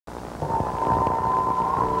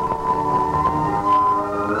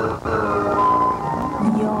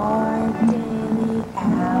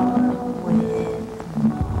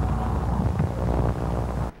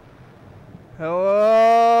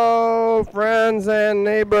friends and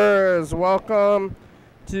neighbors. Welcome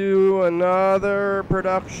to another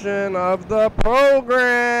production of the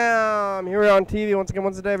program. Here on TV, once again,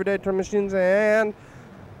 once a day, every day, turn machines and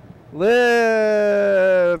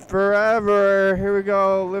live forever. Here we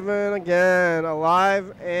go, living again,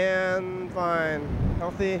 alive and fine.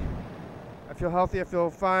 Healthy. I feel healthy, I feel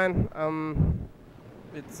fine.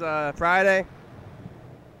 It's Friday.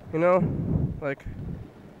 You know, like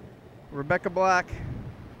Rebecca Black.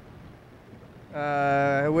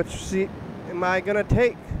 Which seat am I gonna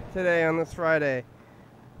take today on this Friday?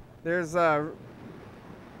 There's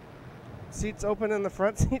seats open in the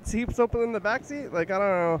front seat, seats open in the back seat. Like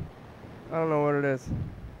I don't know what it is.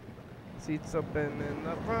 Seats open in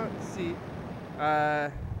the front seat.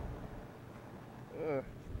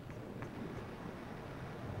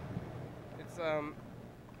 It's I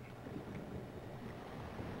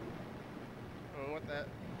don't know what that.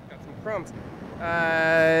 Got some crumbs.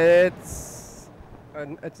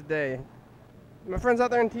 It's a day. My friends out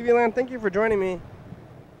there in TV land, thank you for joining me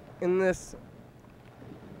in this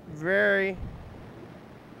very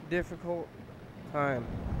difficult time.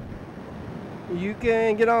 You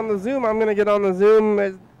can get on the Zoom. I'm going to get on the Zoom.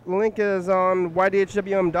 The link is on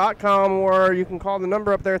YDHWM.com, or you can call the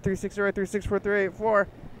number up there, 360-364-384.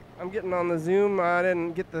 I'm getting on the Zoom. I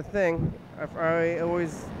didn't get the thing. I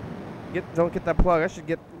always don't get that plug. I should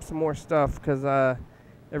get some more stuff because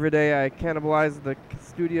every day I cannibalize the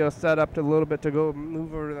studio setup a little bit to go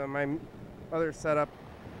move over to my other setup.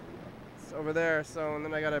 It's over there, so and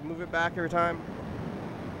then I gotta move it back every time.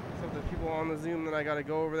 So if there's people on the Zoom, then I gotta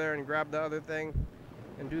go over there and grab the other thing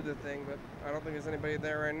and do the thing, but I don't think there's anybody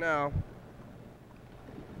there right now.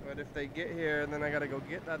 But if they get here, then I gotta go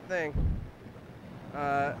get that thing.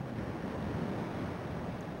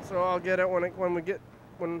 So I'll get it when it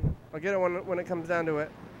comes down to it.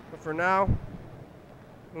 But for now,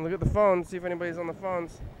 and look at the phones, see if anybody's on the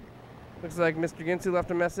phones. Looks like Mr. Ginsu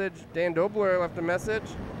left a message. Dan Dobler left a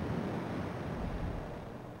message.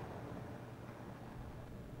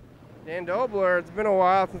 Dan Dobler, it's been a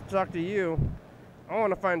while since I talked to you. I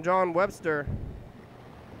want to find John Webster.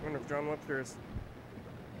 I wonder if John Webster is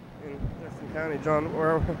in Thurston County. John,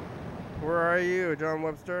 where are you, John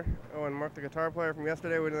Webster? Oh, and Mark, the guitar player from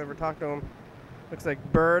yesterday. We never talked to him. Looks like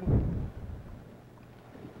Bird.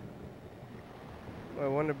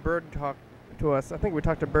 When did Bird talk to us? I think we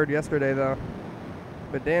talked to Bird yesterday, though.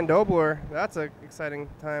 But Dan Dobler, that's an exciting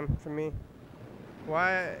time for me.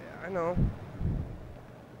 Why? I know.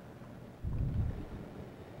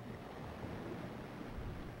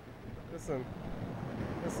 Listen,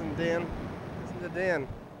 Dan. Listen to Dan.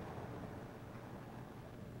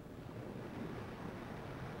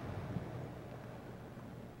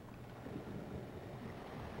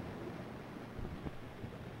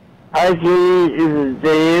 Hi, Judy. This is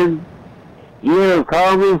Dan. You have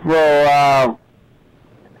called me for a while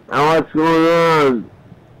on what's going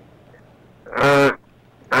on.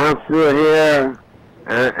 I'm still here,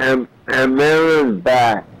 and Marilyn's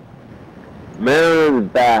back. Marilyn's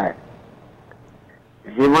back.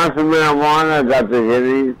 She wants some marijuana, Dr.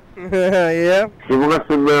 Hitty. Yeah? She wants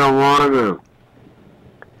some marijuana.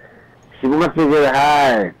 She wants to get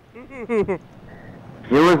high.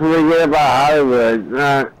 She wants to forget about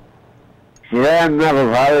Hollywood. She had enough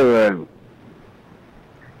of Hollywood.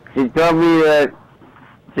 She told me that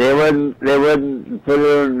they wouldn't put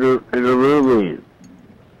her in the movie.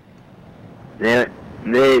 They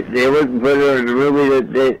wouldn't put her in the movie that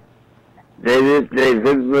they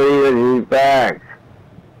couldn't believe that she's back.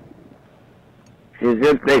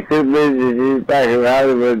 They couldn't believe that she's back in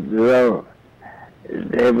Hollywood, so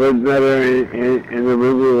they wouldn't put her in the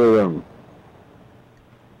movie with them.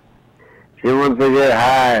 She wants to get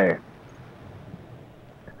high.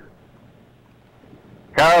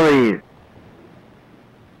 Carly,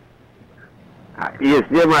 you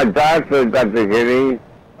see my doctor, Dr. Kitty.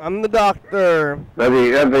 I'm the doctor.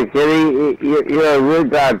 Dr. Kitty, you're a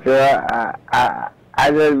good doctor.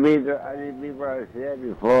 I didn't mean what I said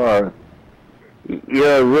before.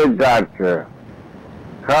 You're a good doctor.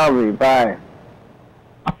 Call me, bye.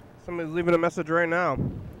 Somebody's leaving a message right now.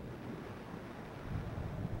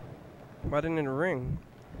 Why didn't it ring?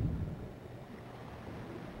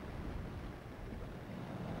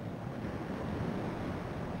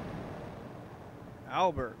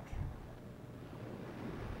 Albert.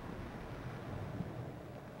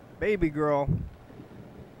 Baby girl.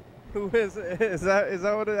 Who is it? Is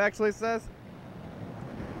that what it actually says?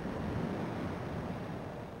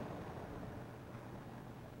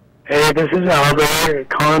 Hey, this is Albert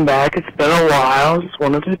calling back. It's been a while. Just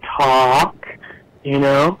wanted to talk, you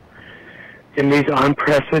know. in these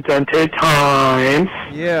unprecedented times.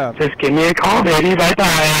 Yeah. Just give me a call, baby. Bye-bye.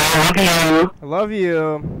 I love you. I love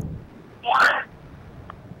you.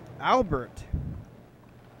 Albert.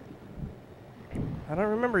 I don't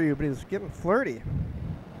remember you, but he was getting flirty.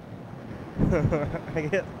 I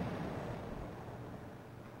get.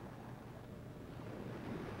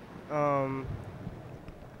 I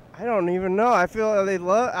don't even know. I feel they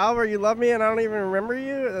love Albert. You love me, and I don't even remember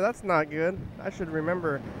you. That's not good. I should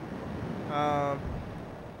remember. Not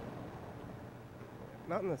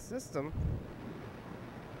in the system.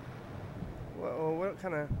 What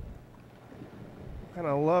kind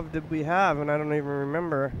of love did we have? And I don't even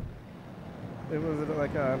remember. It was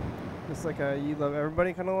like just like a you love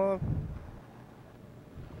everybody kind of love.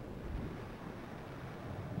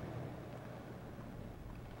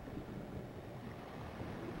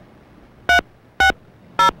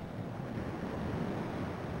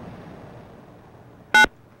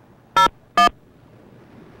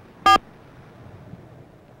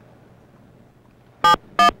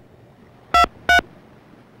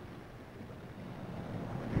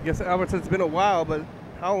 I guess Albert said it's been a while, but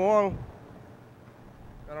how long?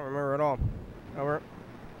 I don't remember at all. Albert?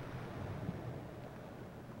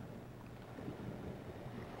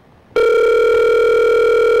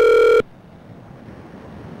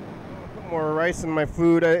 Put more rice in my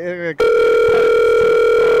food. I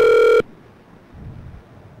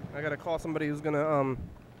gotta call somebody who's gonna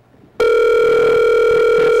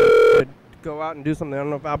go out and do something. I don't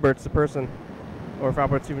know if Albert's the person, or if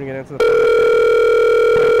Albert's even gonna answer the phone.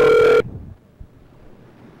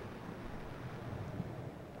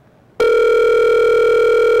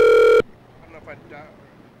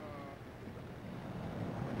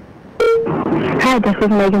 Hi, this is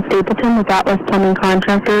Megan Stapleton with Atlas Plumbing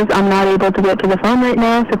Contractors. I'm not able to get to the phone right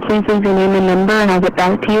now, so please leave your name and number, and I'll get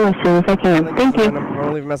back to you as soon as I can. Thank you.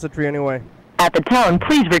 I'll leave a message for you anyway. At the tone,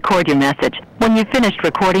 please record your message. When you've finished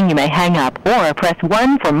recording, you may hang up or press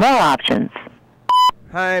 1 for more options.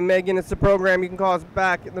 Hi, Megan. It's the program. You can call us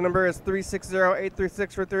back. The number is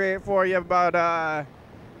 360-836-4384. You have about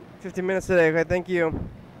 15 minutes today. Okay, thank you.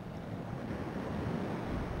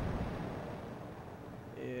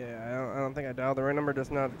 Yeah, I don't think I dialed the right number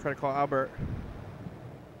just now to try to call Albert.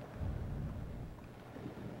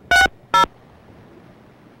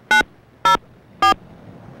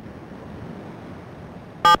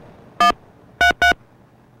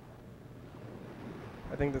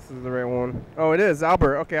 I think this is the right one. Oh, it is.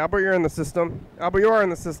 Albert. Okay, Albert, you're in the system. Albert, you are in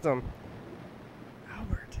the system.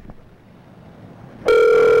 Albert.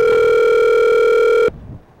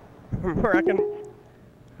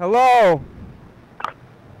 Hello.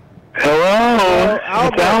 Hello.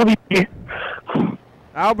 Albert.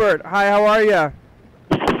 Albert, hi, how are you?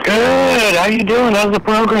 Good. How you doing? How's the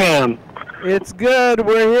program? It's good.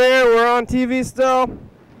 We're here. We're on TV still.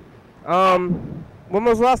 When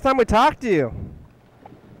was the last time we talked to you?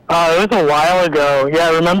 It was a while ago. Yeah,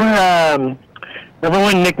 remember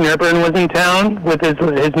when Nick Nurburn was in town with his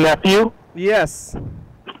nephew? Yes.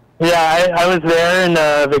 Yeah, I was there, and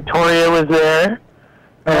Victoria was there,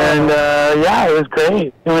 and yeah, it was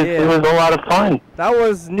great. It was a lot of fun. That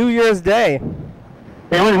was New Year's Day.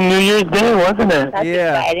 It was New Year's Day, wasn't it? That's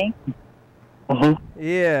exciting.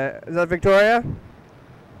 Yeah. Is that Victoria?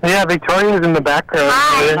 Yeah, Victoria's in the background.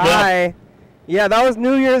 Hi. Yeah, that was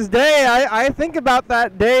New Year's Day. I think about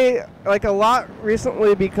that day like a lot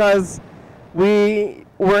recently because we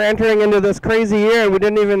were entering into this crazy year and we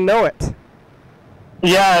didn't even know it.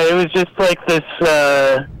 Yeah, it was just like this.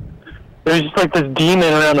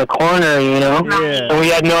 Demon around the corner, you know. Yeah. And we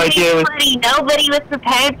had no idea. Nobody was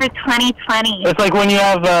prepared for 2020. It's like when you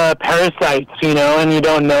have parasites, you know, and you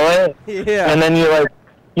don't know it. Yeah. And then you're like,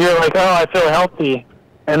 oh, I feel healthy.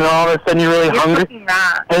 And then all of a sudden you're really hungry. And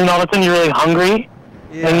then all of a sudden you're really hungry.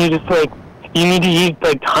 Yeah. And you just you need to eat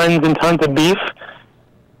like tons and tons of beef.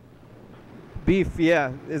 Beef,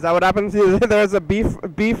 yeah. Is that what happens to you? There's a beef,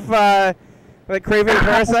 like craving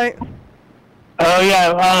Parasite? Oh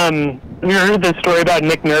yeah. You heard the story about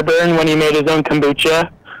Nick Nurburn when he made his own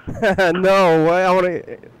kombucha? No.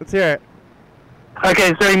 Let's hear it.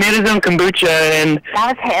 Okay, so he made his own kombucha, and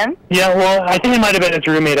That was him? yeah, well, I think it might have been his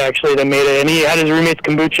roommate actually that made it, and he had his roommate's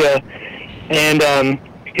kombucha, and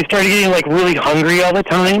he started getting like really hungry all the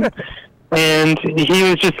time, and he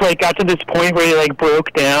was just like got to this point where he like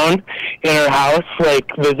broke down in our house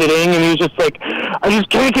like visiting, and he was just like, I just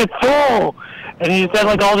can't get full, and he just had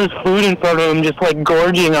like all this food in front of him, just like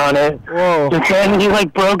gorging on it. Whoa. And then he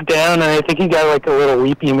like broke down, and I think he got like a little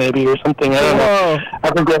weepy maybe or something. I don't know.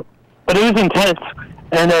 I forget. But it was intense,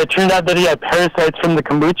 and it turned out that he had parasites from the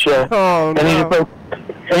kombucha. Oh, and he no.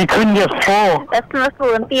 And you couldn't get full. That's the most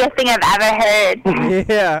Olympia thing I've ever heard.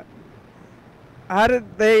 Yeah. How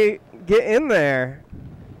did they get in there?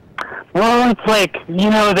 Well, it's like, you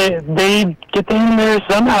know, they get in there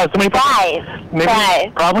somehow. Somebody Flies.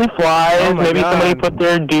 Flies. Probably flies. Oh my maybe God. somebody put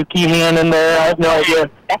their dookie hand in there. I have no idea.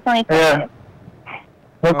 Definitely Yeah. flies.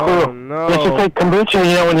 No clue. Oh, no. It's just like kombucha,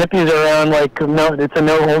 you know, when hippies are around, like, no, it's a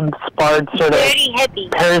no-holds-barred sort of Dirty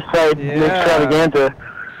hippie. parasite extravaganza.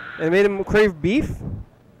 It made him crave beef?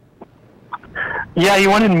 Yeah, he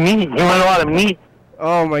wanted meat. He wanted a lot of meat.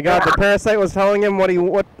 Oh my God, the parasite was telling him what it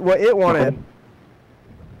wanted.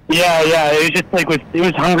 Yeah, it was just like, it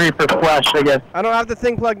was hungry for flesh, I guess. I don't have the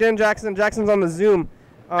thing plugged in, Jackson. Jackson's on the Zoom.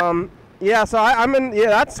 Yeah, so I'm in, yeah,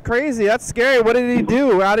 that's crazy. That's scary. What did he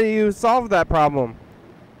do? How do you solve that problem?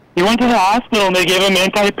 He went to the hospital and they gave him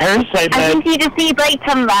anti-parasite I meds. think you just need like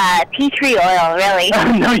some tea tree oil, really.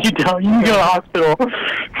 No, you don't. You can go to the hospital.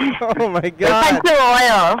 Oh my God. Essential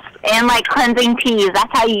oils and like cleansing teas.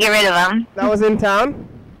 That's how you get rid of them. That was in town?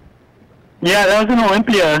 Yeah, that was in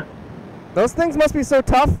Olympia. Those things must be so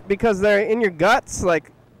tough because they're in your guts.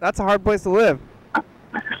 Like, that's a hard place to live.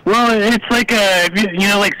 Well, it's like you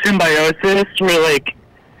know, like symbiosis, where like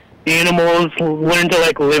animals learn to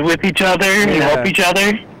like live with each other and help each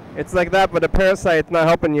other. It's like that, but a parasite's not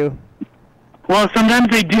helping you. Well, sometimes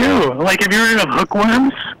they do. Like, have you heard of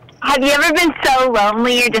hookworms? Have you ever been so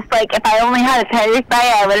lonely? You're just like, if I only had a parasite,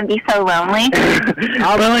 I wouldn't be so lonely. But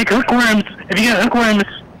like hookworms, if you get hookworms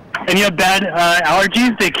and you have bad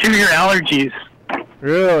allergies, they cure your allergies.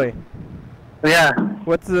 Really? Yeah.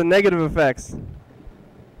 What's the negative effects?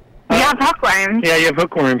 You have hookworms. Yeah, you have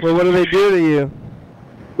hookworms. Well, what do they do to you?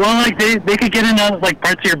 Well, like they could get into like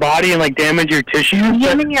parts of your body and like damage your tissues.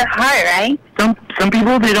 Even in your heart, right? Some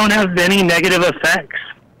people, they don't have any negative effects.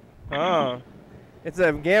 Oh, it's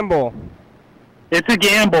a gamble. It's a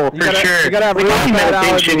gamble for sure. You gotta have like really bad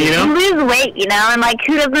meditation, allergies. you know. You lose weight, you know, and like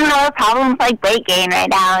who doesn't have a problem with like weight gain right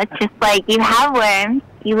now? It's just like you have worms,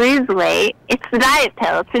 you lose weight. It's the diet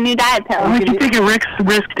pill. It's a new diet pill. Well, you take a risk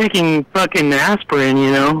taking fucking aspirin,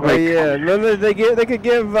 you know. Oh yeah, then they could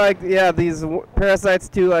give like these parasites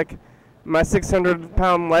to like my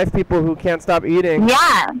 600-pound life people who can't stop eating.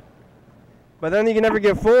 Yeah. But then you can never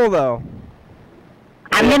get full though.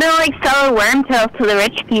 I'm gonna like sell worm pills to the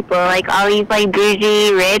rich people, like all these like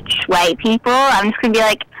bougie, rich, white people. I'm just gonna be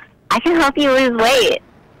like, I can help you lose weight.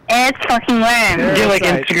 And it's fucking worms. You're like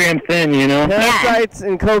Instagram thin, you know. Parasites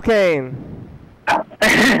and cocaine. Worms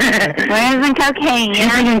and cocaine, you know?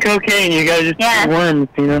 Cheaper than cocaine. You gotta just eat worms,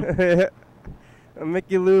 you know. It'll make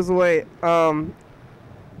you lose weight. Wow,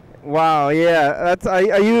 yeah. That's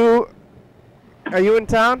are you in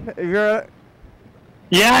town? If you're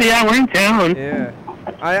Yeah, we're in town. Yeah.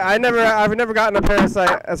 I've never gotten a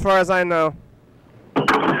parasite as far as I know.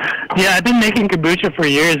 Yeah, I've been making kombucha for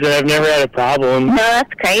years and I've never had a problem. No,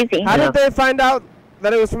 that's crazy. How did they find out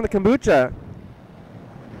that it was from the kombucha?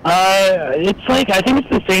 It's like, I think it's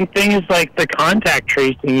the same thing as like the contact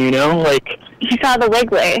tracing, you know? Like, you saw the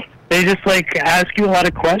wigglers. They just like ask you a lot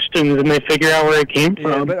of questions and they figure out where it came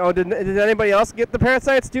from. Yeah, but did anybody else get the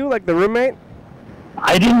parasites too, like the roommate?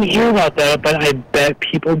 I didn't hear about that, but I bet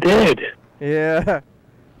people did. Yeah.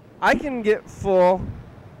 I can get full.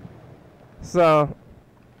 So.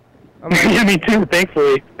 Yeah, me too,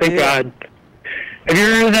 thankfully. Thank God. Have you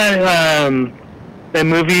heard of that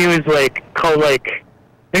movie? It was like called like,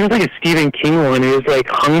 I think it was like a Stephen King one. It was like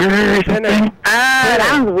Hunger or something. Oh,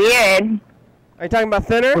 that was weird. Are you talking about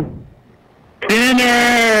Thinner?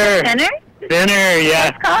 Thinner! Thinner, yeah.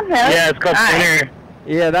 It's called Thinner? Yeah, it's called Thinner.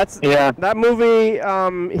 Yeah, that movie,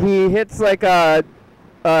 he hits like a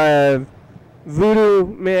voodoo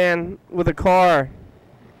man with a car.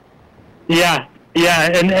 Yeah,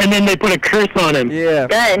 and then they put a curse on him. Yeah.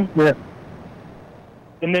 Good. Yeah.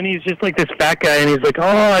 And then he's just like this fat guy, and he's like,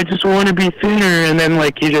 oh, I just want to be thinner, and then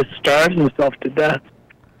like he just starves himself to death.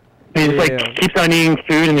 And he just like keeps on eating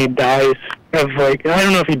food, and he dies of like, I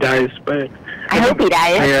don't know if he dies, but I hope he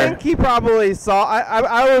dies. I think he probably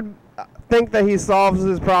I would think that he solves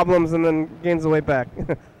his problems and then gains the weight back.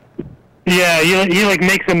 Yeah, he like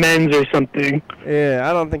makes amends or something. Yeah,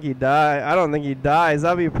 I don't think he dies.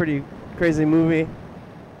 That'd be a pretty crazy movie.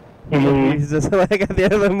 Mm-hmm. He's just like at the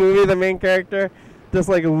end of the movie, the main character just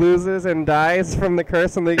like loses and dies from the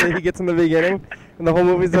curse, and he gets in the beginning, and the whole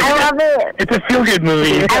movie's. Like, I love it. It's a feel-good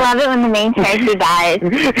movie. I love it when the main character dies.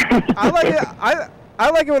 I like it. I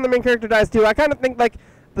like it when the main character dies too. I kind of think like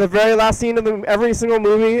the very last scene of every single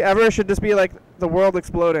movie ever should just be like the world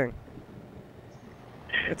exploding.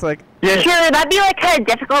 It's like Sure, that'd be like kind of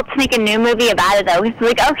difficult to make a new movie about it though. It's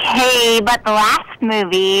like, okay, but the last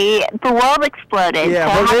movie, the world exploded.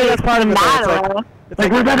 Yeah, so but maybe that's part of it. Though. It's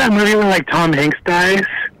Like, what about that movie where, like, Tom Hanks dies?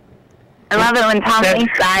 I love it when Tom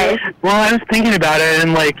Hanks dies. Well, I was thinking about it,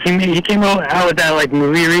 and, like, he came out with that, like,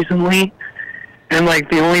 movie recently, and, like,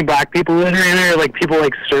 the only black people that are in it are, like, people,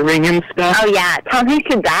 like, serving him stuff. Oh, yeah. Tom Hanks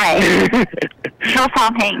could die. Kill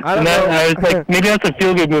Tom Hanks. I don't know. I was like, maybe that's a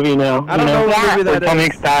feel-good movie now. I don't know what movie that is. Tom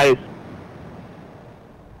Hanks dies.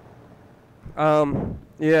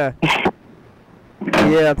 Yeah.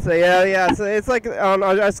 Yeah, it's like,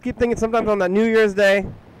 I just keep thinking sometimes on that New Year's Day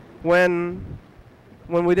when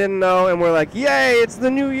we didn't know and we're like, yay, it's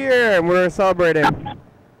the new year, and we're celebrating.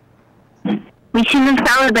 We shouldn't have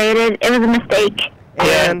celebrated. It was a mistake.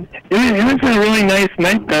 And it was a really nice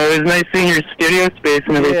night, though. It was nice seeing your studio space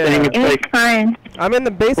and everything. Yeah. It's It was like, fun. I'm in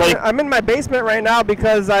the basement. Like- I'm in my basement right now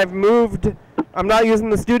because I've moved. I'm not using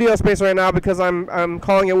the studio space right now because I'm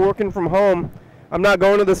calling it working from home. I'm not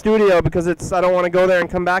going to the studio because I don't want to go there and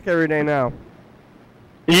come back every day now.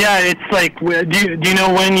 yeah, it's like, do you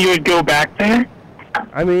know when you would go back there?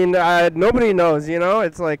 I mean, nobody knows, you know?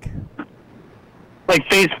 It's like, Like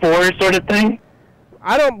phase 4 sort of thing?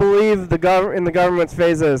 I don't believe in the government's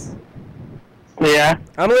phases. Yeah.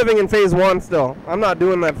 I'm living in phase 1 still. I'm not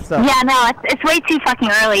doing that stuff. Yeah, no, it's way too fucking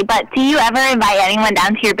early, but do you ever invite anyone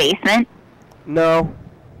down to your basement? No.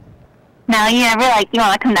 No, you never, like, you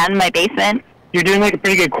want to come down to my basement? You're doing like a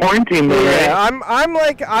pretty good quarantine though, Yeah, right? I'm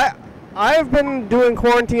like, I've been doing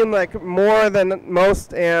quarantine like more than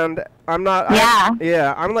most, and I'm not.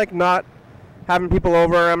 Yeah. I'm like not having people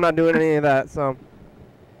over. I'm not doing any of that. So.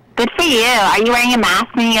 Good for you. Are you wearing a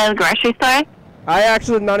mask when you go to the grocery store? I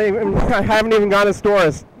actually I haven't even gone to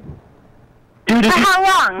stores. Dude, For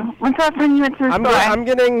how long? When's the last time you went to the store?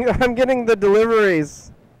 I'm getting the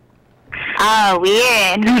deliveries. Oh,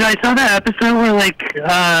 weird. dude, I saw that episode where like,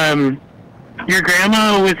 your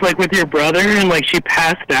grandma was like with your brother and like she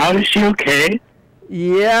passed out. Is she okay?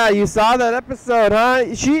 Yeah, you saw that episode,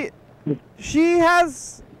 huh? She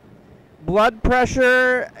has blood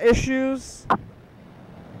pressure issues,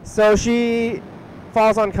 so she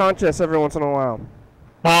falls unconscious every once in a while.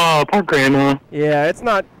 Oh, poor grandma. Yeah, it's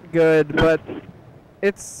not good, but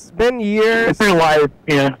it's been years. It's her life,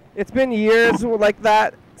 yeah. It's been years like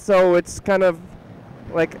that, so it's kind of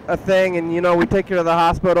like a thing, and you know, we take her to the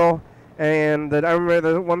hospital, and I remember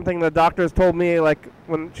the one thing the doctors told me, like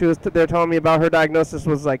when she was there telling me about her diagnosis,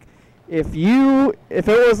 was like, if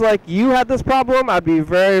it was like you had this problem, I'd be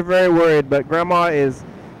very, very worried, but grandma is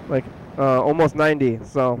like almost 90,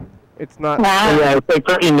 so it's not. Wow. Yeah, it's like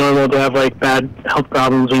pretty normal to have like bad health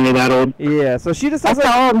problems when you're that old. Yeah, so she just has That's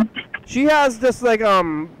like, old. she has just like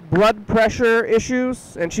blood pressure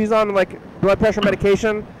issues, and she's on like blood pressure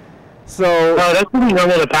medication. So Oh, that's pretty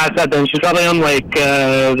normal to pass out then. She's probably on like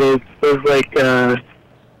those like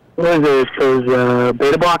what is it? Those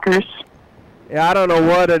beta blockers. yeah, I don't know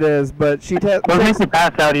what it is, but she Those make you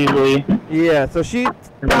pass out easily. yeah, so she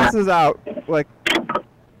passes out like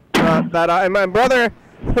that. And my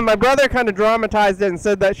brother kind of dramatized it and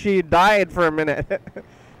said that she died for a minute.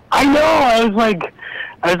 I know. I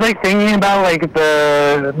was like thinking about like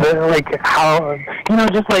the like how, you know,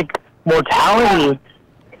 just like mortality.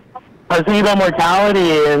 I was thinking about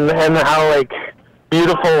mortality and how like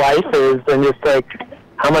beautiful life is, and just like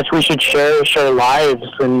how much we should cherish our lives,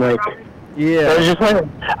 and like Yeah. I was just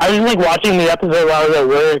like watching the episode while I was at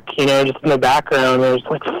work, you know, just in the background. I was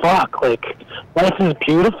like, fuck, like life is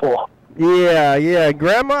beautiful. Yeah.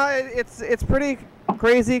 Grandma, it's pretty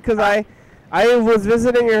crazy because I was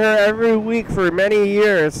visiting her every week for many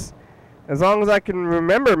years. As long as I can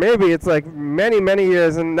remember, maybe it's like many, many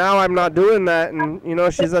years, and now I'm not doing that, and, you know,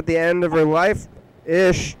 she's at the end of her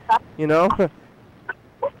life-ish, you know?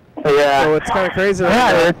 Yeah. So it's kind of crazy.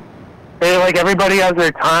 Yeah, like everybody has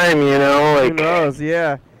their time, you know, like. Who knows,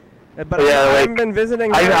 yeah. But Yeah, I like, haven't been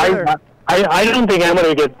visiting her either. I don't think I'm going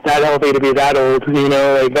to get that healthy to be that old, you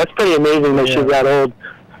know, like, that's pretty amazing that she's that old.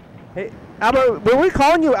 Hey, Albert, were we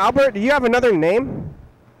calling you Albert? Do you have another name?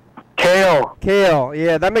 Kale.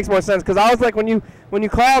 Yeah, that makes more sense, because I was like, when you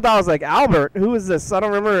called, I was like, Albert, who is this? I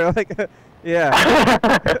don't remember, like, yeah.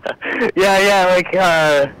 yeah, like,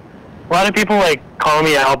 a lot of people, like, call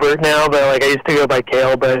me Albert now, but, like, I used to go by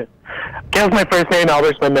Kale, but Kale's my first name,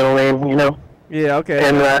 Albert's my middle name, you know? Yeah, okay.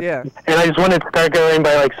 And, yeah. And I just wanted to start going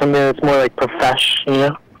by, like, something that's more, like, profesh, you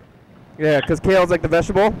know? Yeah, because Kale's like the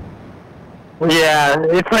vegetable? Yeah,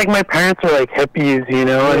 it's like my parents are, like, hippies, you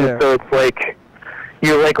know? Yeah. And so it's, like,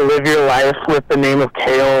 you, like, live your life with the name of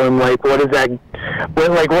Kale, and, like, what does that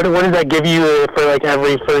give you for, like,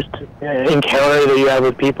 every first encounter that you have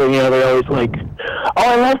with people? You know, they're always like, oh,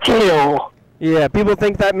 I love Kale. Yeah, people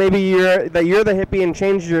think that maybe you're the hippie and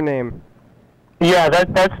changed your name. Yeah,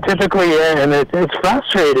 that's typically it, and it's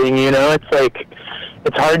frustrating, you know? It's like,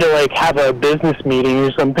 it's hard to like have a business meeting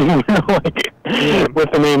or something, you know, like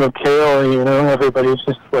with the name of Carol. You know, everybody's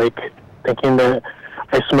just like thinking that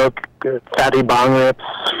I smoke fatty bong rips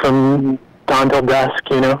from dawn till dusk.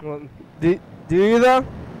 You know. Well, do you though?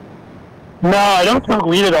 No, I don't smoke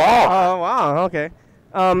weed at all. Oh wow. Okay.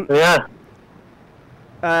 Yeah.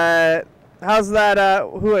 How's that?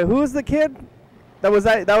 Who was the kid? That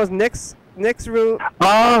was Nick's room.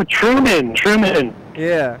 Oh, Truman.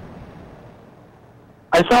 Yeah.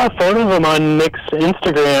 I saw a photo of him on Nick's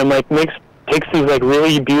Instagram. Like, Nick takes these, like,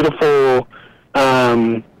 really beautiful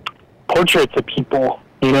portraits of people,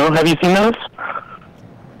 you know? Have you seen those?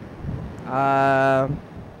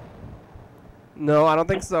 No, I don't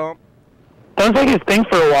think so. That was, like, his thing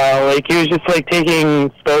for a while. Like, he was just, like,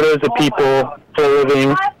 taking photos of people for a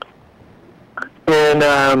living.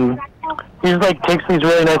 And, he just, like, takes these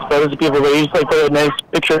really nice photos of people, but he just, like, put a nice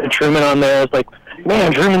picture of Truman on there. It's like,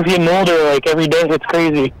 man, Truman's getting older, like, every day. It's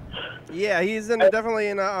crazy. Yeah, he's definitely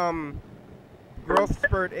in a growth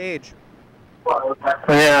spurt age.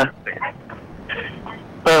 Yeah.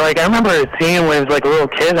 But, like, I remember seeing him when he was, like, a little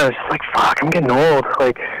kid, and I was just like, fuck, I'm getting old.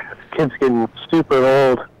 Like, this kid's getting super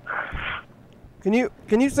old. Can you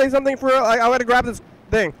say something for, like, I gotta grab this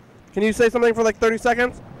thing. Can you say something for, like, 30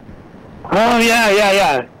 seconds? Oh,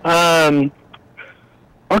 yeah.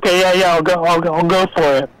 Okay, yeah, I'll go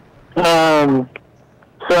for it.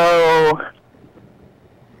 So,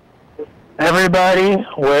 everybody,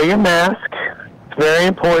 wear your mask. It's very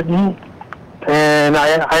important. And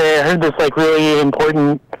I heard this, like, really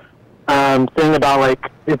important thing about, like,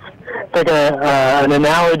 it's like an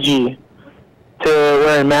analogy to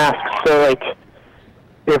wearing masks. So, like,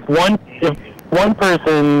 if one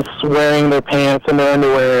person's wearing their pants and their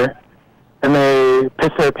underwear and they piss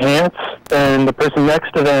their pants, then the person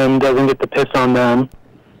next to them doesn't get to piss on them.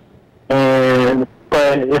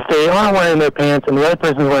 But if they aren't wearing their pants and the other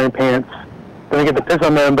person's wearing pants, then they get to piss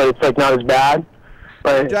on them, but it's like not as bad.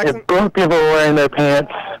 But Jackson, if both people are wearing their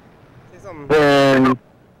pants, then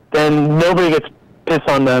nobody gets piss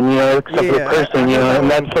on them, you know, except for the person, you know, and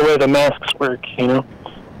that's the way the masks work, you know.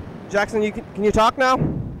 Jackson, can you talk now?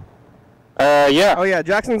 Yeah. Oh yeah,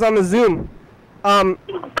 Jackson's on the Zoom.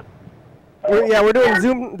 We're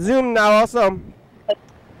doing Zoom now also.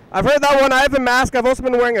 I've heard that one. I have a mask. I've also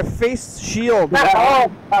been wearing a face shield.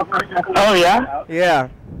 Oh, yeah? Yeah.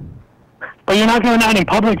 But you're not going out in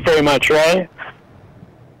public very much, right?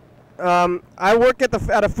 I work at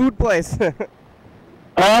a food place.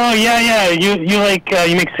 Oh, yeah. You make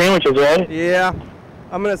sandwiches, right? Yeah.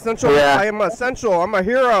 I'm an essential. Yeah. I am essential. I'm a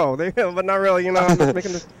hero. But not really, you know. I'm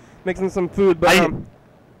just making some food. But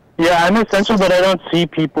yeah, I'm essential, but I don't see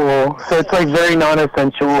people, so it's like very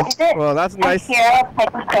non-essential. Well, that's nice. A hero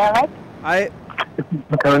type of sandwich?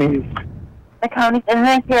 Coney. The Coney, isn't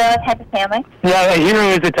it a hero type of sandwich? Yeah, a hero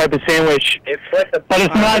is a type of sandwich, but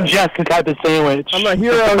it's not just a type of sandwich. I'm a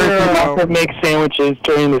hero. That makes sandwiches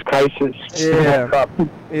during this crisis. Yeah.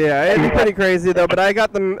 Yeah, it's pretty crazy though. But I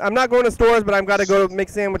got them. I'm not going to stores, but I've got to go make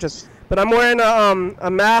sandwiches. But I'm wearing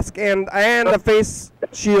a mask and a face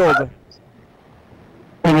shield.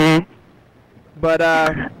 Mhm. But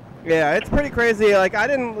yeah, it's pretty crazy. Like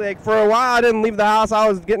for a while I didn't leave the house. I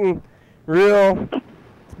was getting real.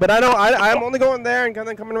 But I'm only going there and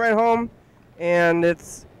then coming right home, and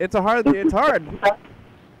it's hard.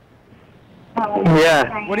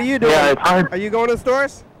 Yeah. What are you doing? Yeah, it's hard. Are you going to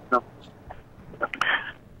stores?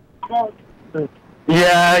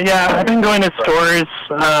 Yeah. I've been going to stores.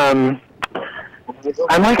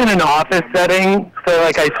 I'm like in an office setting, so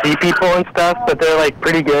like I see people and stuff, but they're like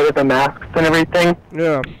pretty good at the masks and everything.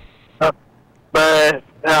 Yeah. But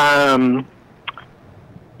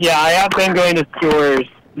yeah, I have been going to stores,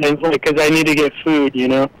 and because I need to get food, you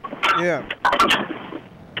know. Yeah.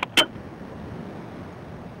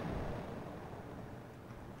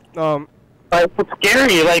 But it's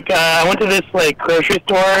scary. Like I went to this like grocery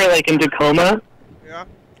store like in Tacoma. Yeah.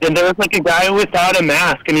 And there was like a guy without a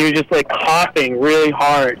mask, and he was just like coughing really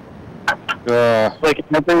hard. Like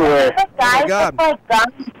everywhere. This guy with like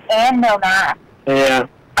gums and no mask. Yeah.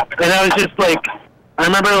 And I was just like, I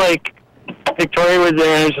remember like Victoria was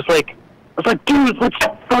there, and I was like, dude, let's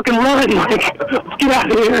fucking run! Like, let's get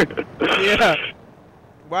out of here. Yeah.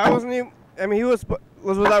 Why wasn't he? I mean, was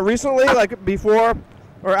that recently, like before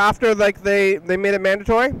or after, like they made it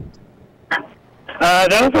mandatory?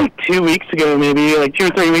 That was like 2 weeks ago, maybe like 2 or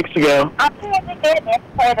 3 weeks ago. After they made it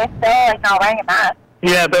mandatory, they're still like not wearing a mask.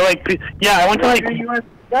 Yeah, but like, yeah, I went to like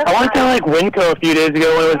Winco a few days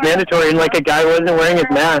ago when it was mandatory, and like a guy wasn't wearing his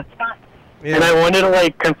mask, and I wanted to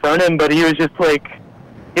like confront him, but he was just like,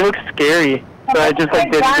 he looked scary, so I just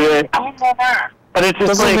like didn't do it. But it's just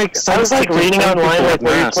Doesn't like, make I sense was like to reading confront online people like with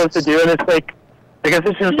what you're supposed to masks. do, and it's like, I guess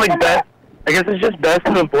it's just like best. I guess it's just best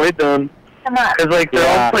to avoid them, because like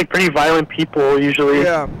they're all like pretty violent people usually.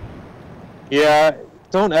 Yeah. Yeah,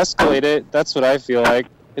 don't escalate it. That's what I feel like.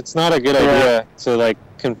 It's not a good idea to like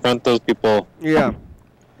confront those people. Yeah.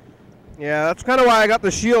 Yeah, that's kind of why I got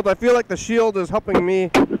the shield. I feel like the shield is helping me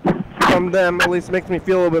from them. At least makes me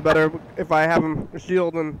feel a little bit better if I have a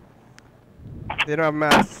shield and they don't have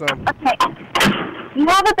masks. So. Okay. You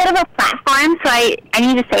have a bit of a platform, so I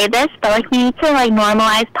need to say this, but like you need to like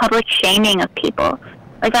normalize public shaming of people.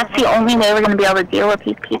 Like that's the only way we're gonna be able to deal with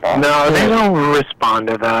these people. No, they don't respond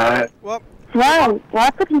to that. Well, yeah,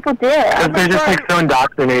 lots of people do. Because they're just like so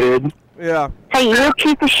indoctrinated. Yeah. Hey, you're a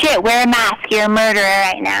piece of shit. Wear a mask. You're a murderer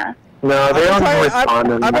right now. No, they don't respond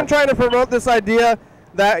to that. I've been trying to promote this idea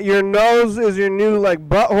that your nose is your new like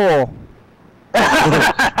butthole.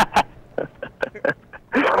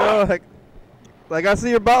 You know, like I see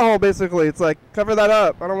your butthole basically. It's like cover that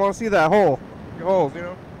up. I don't want to see that hole. Your holes, you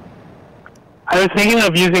know. I was thinking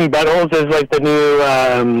of using buttholes as like the new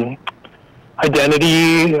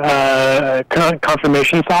identity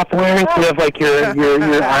confirmation software instead of like your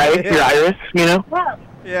iris, you know?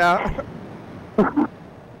 Yeah.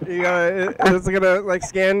 You gotta, it's gonna like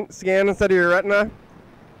scan instead of your retina.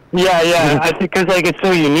 Yeah. I think because like it's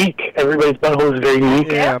so unique. Everybody's butthole is very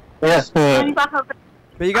unique. Yeah. Yeah.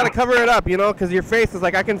 But you gotta cover it up, you know, because your face is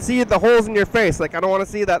like I can see the holes in your face. Like I don't want to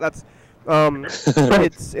see that. That's But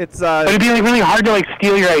it'd be like really hard to like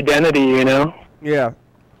steal your identity, you know? Yeah.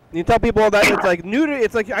 You tell people that it's like nudity.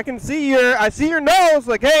 It's like I see your nose.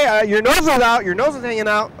 Like hey, your nose is out. Your nose is hanging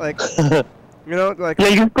out. Like you know, like yeah,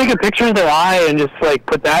 you can take a picture of their eye and just like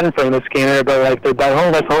put that in front of the scanner. But like their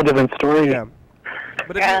butthole, that's a whole different story. Yeah.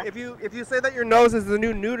 But if you say that your nose is the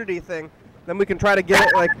new nudity thing, then we can try to get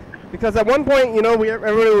it like because at one point you know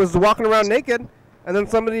everybody was walking around naked. And then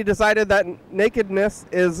somebody decided that nakedness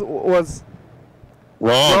was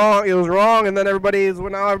wrong. It was wrong, and then everybody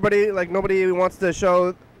like nobody wants to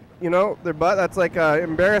show, you know, their butt. That's like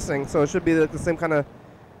embarrassing. So it should be like the same kind of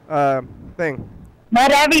thing.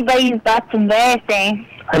 Not everybody's butt's embarrassing.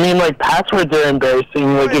 I mean, like passwords are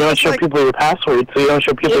embarrassing. Like you don't show people your password, so you don't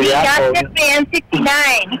show people your asshole.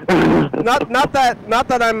 fan69. Not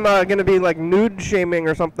that I'm gonna be like nude shaming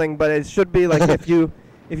or something, but it should be like if you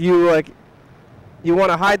like. You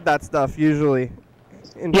want to hide that stuff usually.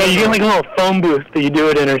 Yeah, you get like a little phone booth that you do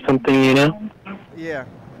it in or something, you know? Yeah.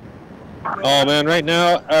 Oh man, right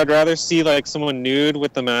now I'd rather see like someone nude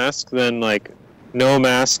with the mask than like no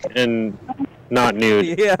mask and not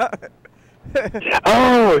nude. Yeah.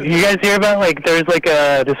 Oh, you guys hear about like there's like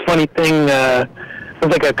this funny thing, there's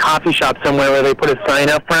like a coffee shop somewhere where they put a sign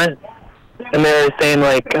up front and they're saying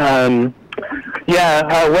like, wear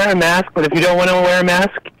a mask, but if you don't want to wear a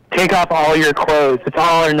mask, take off all your clothes. It's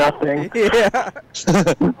all or nothing. Yeah.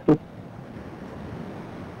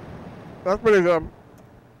 That's pretty good.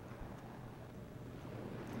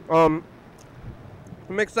 It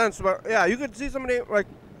makes sense, but yeah, you could see somebody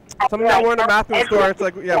not wearing a mask in the store. It's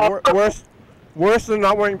like worse than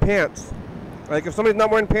not wearing pants. Like if somebody's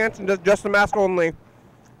not wearing pants and just a mask only,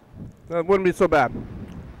 that wouldn't be so bad.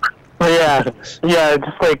 Oh yeah,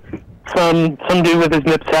 just like some dude with his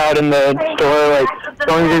nips out in the store, like, as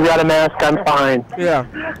long as he's got a mask, I'm fine. Yeah.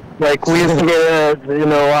 Like, we used to get, a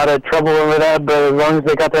lot of trouble over that, but as long as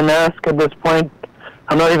they got their mask at this point,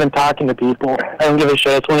 I'm not even talking to people. I don't give a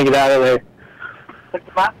shit. I just want to get out of there.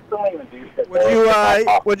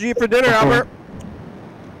 What'd you eat for dinner, Albert?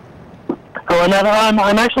 Oh,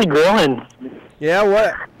 I'm actually grilling. Yeah,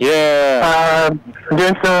 what? Yeah. I'm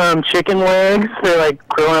doing some chicken legs. They're like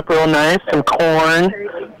growing up real nice. Some corn,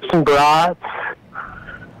 some brats.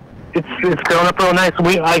 It's growing up real nice.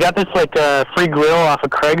 I got this like free grill off of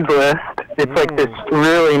Craigslist. It's like this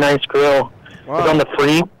really nice grill. Wow. It's on the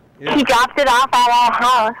free. Yeah. He dropped it off at our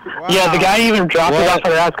house. Wow. Yeah, the guy even dropped it off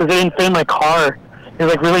at our house because it didn't fit in my car. It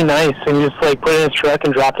was like really nice, and he just like put it in his truck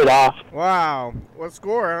and dropped it off. Wow, what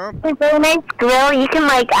score, huh? It's a really nice grill. You can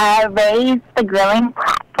like raise the grilling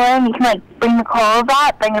platform. You can like bring the coals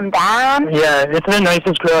up, bring them down. Yeah, it's the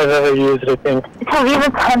nicest grill I've ever used, I think. It tells you the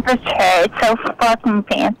temperature. It's so fucking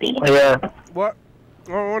fancy. Yeah. What?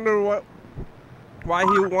 I wonder why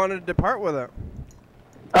he wanted to depart with it.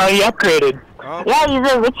 He upgraded. Oh. Yeah, he's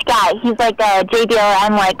a rich guy. He's like a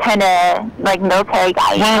JDLM, like kind of like military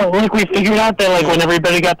guy. Yeah, like we figured out that like when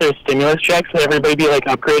everybody got their stimulus checks, that everybody be like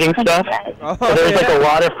upgrading stuff. Oh, so there's like a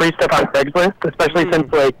lot of free stuff on Craigslist, especially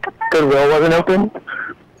since like Goodwill wasn't open.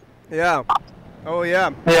 Yeah. Oh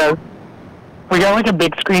yeah. Yeah. We got like a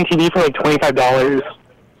big screen TV for like $25.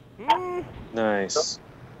 Nice.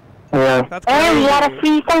 Yeah. That's And we crazy. got a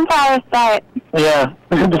free sunflower start. Yeah.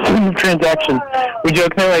 The same transaction. We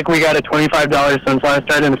joked that like we got a $25 sunflower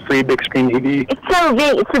start and a free big screen TV. It's so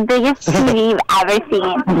big. It's the biggest TV you've ever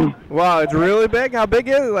seen. Wow, it's really big? How big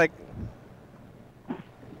is it? Like,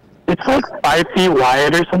 It's like 5 feet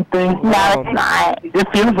wide or something. No, it's not. It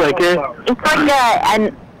feels like it. It's like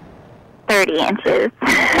 30 inches.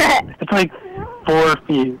 It's like 4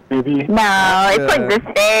 feet, maybe. No, it's like this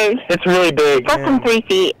big. It's really big. Less than 3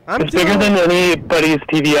 feet. It's bigger than anybody's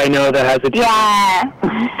TV I know that has a TV. Yeah.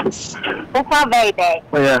 It's not very big.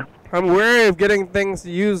 Oh, yeah. I'm wary of getting things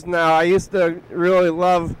used now. I used to really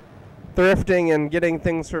love thrifting and getting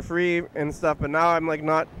things for free and stuff, but now I'm like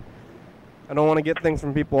not. I don't want to get things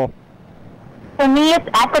from people. For me, it's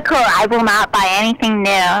ethical. I will not buy anything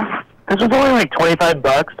new. This was only like $25,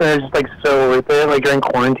 and it's just like so worth it, like during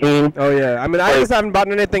quarantine. Oh yeah, I mean I just haven't bought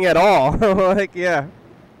anything at all. Like yeah.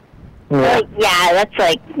 Like, yeah, that's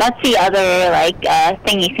the other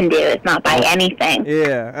thing you can do is not buy anything.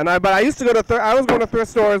 Yeah, but I used to go to I was going to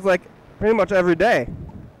thrift stores like pretty much every day.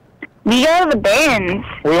 We go to the bins.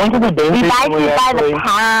 We went to the bins. We buy recently, food by the actually.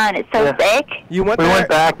 pound. It's so thick. You went We there? went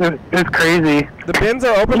back. It was crazy. The bins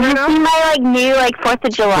are open Did right you now? see my new 4th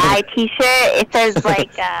of July T-shirt? It says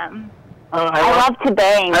I love to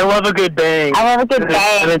bang. I love a good bang. I love a good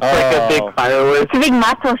bang. And it's like a big firework. It's a big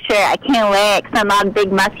muscle shirt. I can't wear it because I'm not a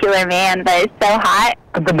big muscular man, but it's so hot.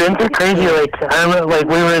 But the bins are crazy. Like I remember, like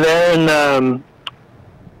we were there, and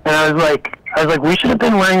I was like, we should have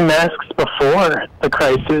been wearing masks before the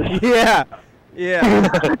crisis. Yeah, yeah.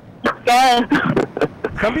 Good.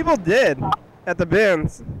 Some people did at the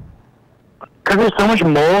bins. Because there's so much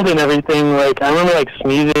mold and everything. Like I remember like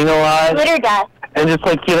sneezing a lot. Glitter dust. And just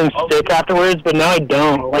like feeling sick afterwards, but now I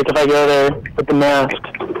don't. Like if I go there with the mask.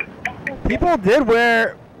 People did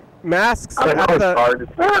wear masks at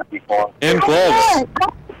the. And gloves.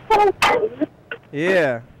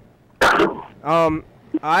 Yeah.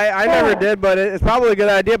 I never did, but it's probably a good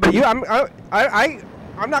idea. But I'm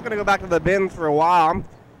not gonna go back to the bins for a while. I'm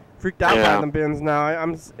freaked out by the bins now.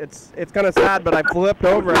 It's kind of sad, but I flipped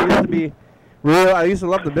over. I used to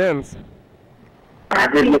love the bins.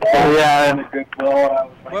 Yeah.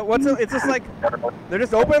 It's just like they're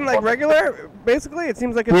just open like regular. Basically, it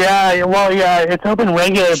seems like it's. Yeah. Well, yeah. It's open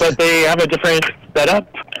regular, but they have a different setup.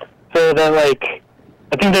 So they're like,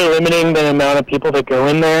 I think they're limiting the amount of people that go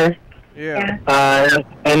in there. Yeah.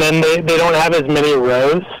 And then they don't have as many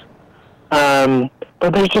rows.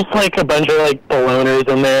 But there's just like a bunch of like ballooners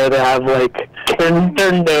in there that have like their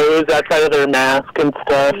nose outside of their mask and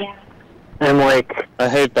stuff. Yeah. And like I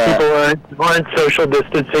hate that. People aren't social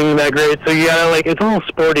distancing that great, so you gotta like it's a little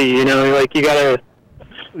sporty, you know. Like you gotta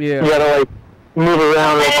like move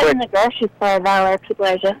around real Better quick. than the grocery store though, where people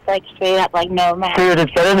are just like straight up like no mask. Dude,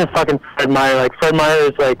 it's better than fucking Fred Meyer. Like Fred Meyer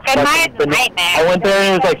is like. Fred Meyer's a nightmare. I went there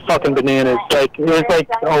and it was like fucking bananas. Like it was like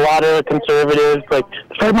a lot of conservatives. Like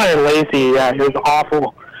Fred Meyer Lacey, yeah, it was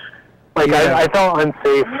awful. Like I felt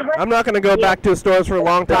unsafe. I'm not gonna go back to stores for a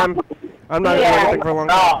long time. I'm not gonna do anything for a long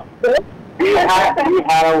time. We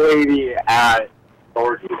had a lady at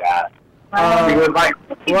Georgia that. She was like,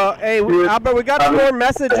 Well, hey, Albert, we got some more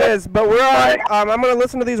messages, but we're on. I'm gonna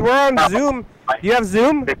listen to these. We're on Zoom. Do you have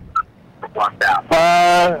Zoom?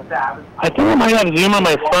 I think I might have Zoom on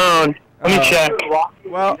my phone. Let me check.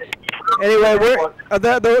 Well, anyway, we're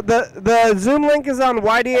the Zoom link is on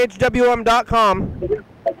YDHWM.com.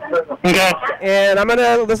 Okay. And I'm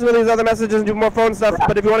gonna listen to these other messages and do more phone stuff.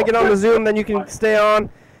 But if you want to get on the Zoom, then you can stay on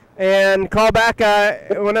and call back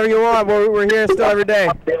whenever you want. We're here still every day.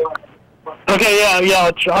 Okay, yeah.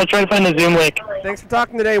 I'll try to find the Zoom link. Thanks for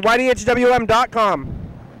talking today. YDHWM.com.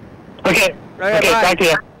 Okay. Okay, Okay. bye. Talk to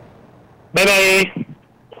you. Bye.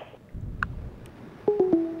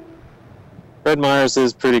 Fred Meyer's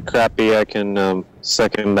is pretty crappy. I can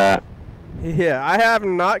second that. Yeah, I have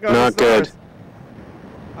not gone Not to good. stores.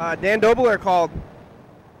 Dan Dobler called.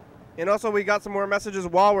 And also we got some more messages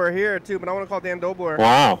while we're here too, but I want to call Dan Dobler.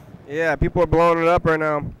 Wow. Yeah, people are blowing it up right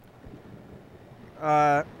now.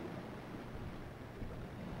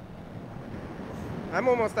 I'm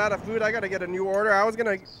almost out of food. I gotta get a new order. I was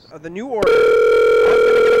gonna get an order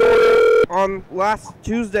on last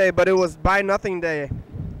Tuesday, but it was buy nothing day.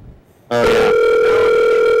 Oh yeah.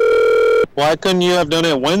 Why couldn't you have done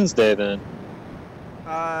it Wednesday then?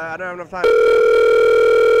 I don't have enough time.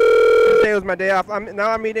 Tuesday was my day off.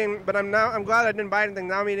 I'm eating, but I'm glad I didn't buy anything.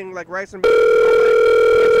 Now I'm eating like rice and beans.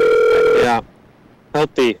 Yeah.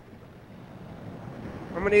 Healthy.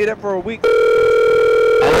 I'm gonna eat it for a week.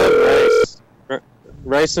 I love rice.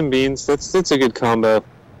 Rice and beans. That's a good combo.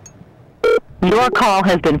 Your call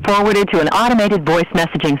has been forwarded to an automated voice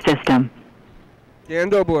messaging system. Dan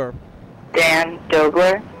Dobler. Dan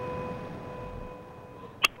Dobler.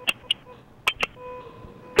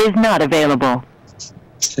 Is not available.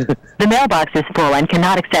 The mailbox is full and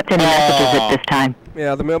cannot accept any messages at this time.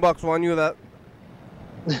 Yeah, the mailbox will knew that.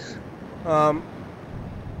 Can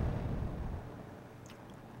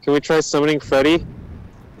we try summoning Freddy?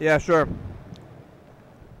 Yeah, sure.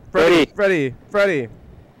 Freddy. Freddy. Freddy.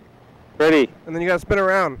 And then you gotta spin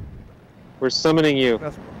around. We're summoning you.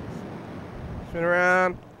 Spin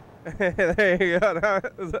around. There you go.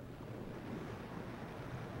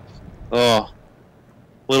 Oh.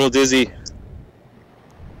 Little dizzy.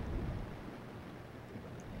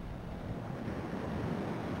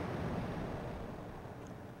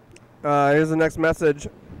 Here's the next message.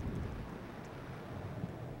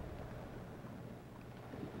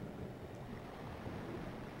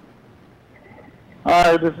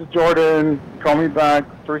 Hi, this is Jordan. Call me back.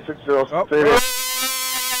 360.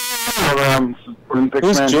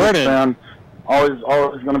 Who's Jordan? Fan. Always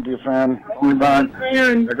gonna be a fan. Call me back.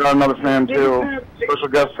 I got another fan too. Special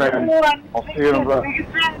guest fan. I'll see you in a bit.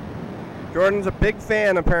 Jordan's a big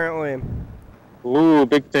fan, apparently. Ooh,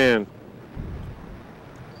 big fan.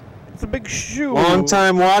 It's a big shoe. Long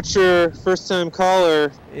time watcher, first time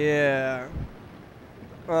caller. Yeah.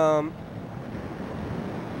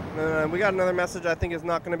 We got another message. I think it's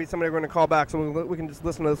not going to be somebody we're going to call back, so we can just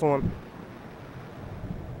listen to this one.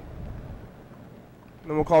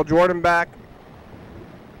 Then we'll call Jordan back.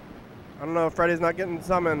 I don't know if Freddy's not getting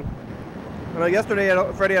summoned. I know yesterday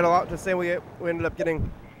Freddy had a lot to say. We ended up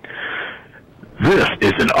getting. This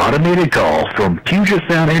is an automated call from Puget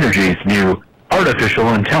Sound Energy's new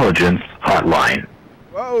Artificial Intelligence Hotline.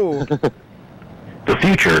 Whoa! The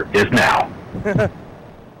future is now.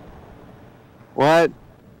 What?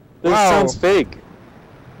 This sounds fake.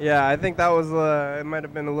 Yeah, I think that was, it might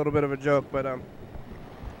have been a little bit of a joke, but,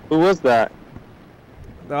 Who was that?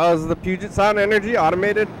 That was the Puget Sound Energy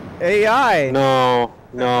Automated AI. No.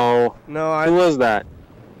 No, Who was that?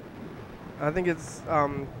 I think it's,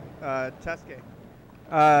 Cheske.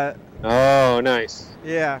 Oh, nice.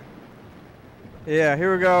 Yeah. Yeah,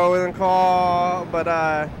 here we go. We're gonna call, but,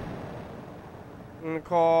 I'm gonna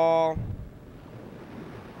call,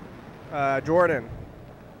 Jordan.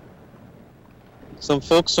 Some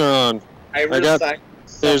folks are on. There's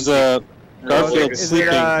Garfield Is sleeping.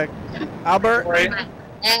 it, Albert?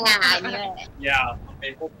 Yeah.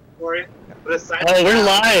 Oh, we're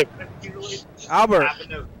live. Albert.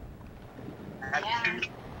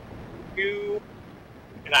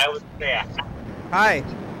 And I was there. Hi.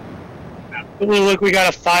 Ooh, look, we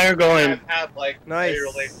got a fire going.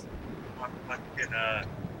 Nice.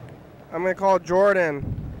 I'm gonna call Jordan.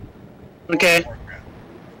 Okay.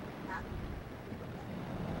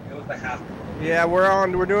 Yeah,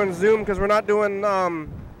 we're doing Zoom because we're not doing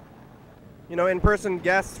in-person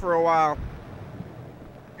guests for a while.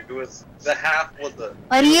 It was the half with the.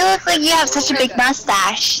 Why do you look like you have such a big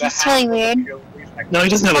mustache? That's really weird. No, he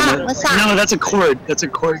doesn't have a What's that? No, that's a cord. That's a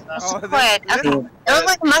cord. Oh, What? Okay. It looks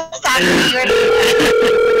like a mustache.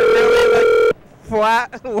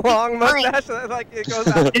 Flat, long mustache. Like it goes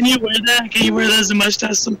out. Can you wear that? Can you wear that as a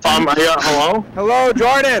mustache sometime? Yeah, hello? Hello,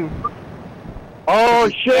 Jordan. Oh,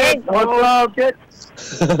 shit. What's up, kid?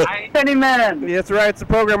 Penny Man. Yeah, that's right. It's a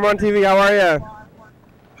program on TV. How are you?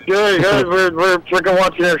 Good. We're freaking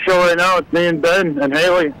watching your show right now. It's me and Ben and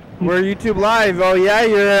Haley. We're YouTube Live. Oh, yeah?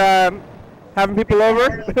 You're having people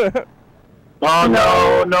over? Oh,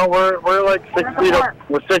 no. We're like 6 feet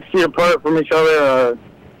we're 6 feet apart from each other.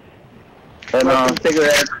 And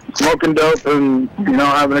cigarettes, smoking dope, and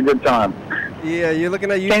having a good time. Yeah, you're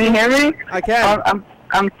looking at YouTube. Can you hear me? I can.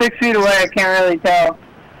 I'm 6 feet away. I can't really tell.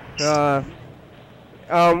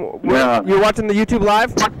 You're watching the YouTube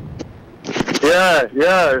Live? Yeah.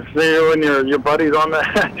 See you and your buddies on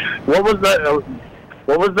that. What was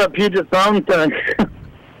that Puget Sound thing?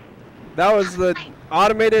 That was the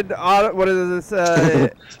automated. What is this?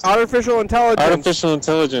 Artificial intelligence. Artificial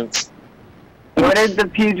intelligence. What did the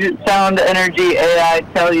Puget Sound Energy AI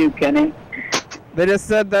tell you, Kenny? They just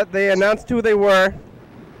said that they announced who they were.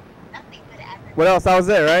 What else? That was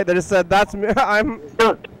it, right? They just said that's me.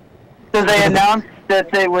 So they announced that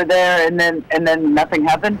they were there, and then nothing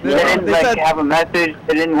happened. They didn't have a message.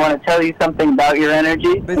 They didn't want to tell you something about your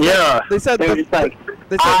energy. They said they were just like,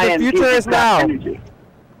 the future is now. Energy.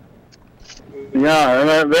 Yeah,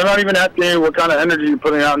 and they're not even asking you what kind of energy you're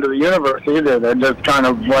putting out into the universe either. They're just kind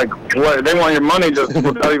of like, they want your money just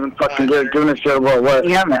without even fucking giving a shit about what.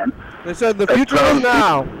 Yeah, man. They said the future is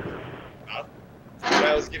now.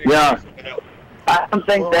 Yeah. I don't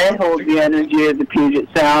think they hold the energy of the Puget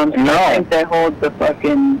Sound. No. I think they hold the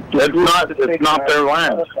fucking... It's not their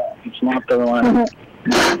land. swamped the line.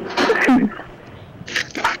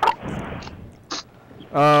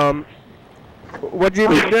 What'd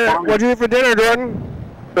you eat for dinner? What'd you eat for dinner, Jordan?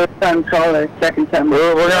 First time caller, second time.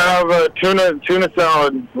 We're gonna have a tuna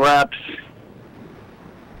salad wraps.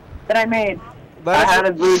 That I made. I had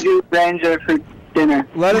a blue juice ranger for dinner.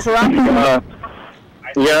 Lettuce wraps?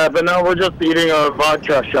 Yeah, but no, we're just eating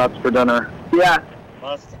vodka shots for dinner. Yeah.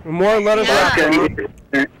 More lettuce wraps.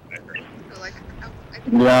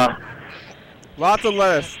 Yeah. Lots of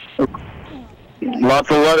lettuce. Lots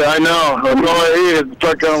of lettuce. I know. That's all I eat is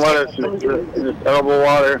fucking lettuce. It's edible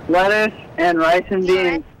water. Lettuce and rice and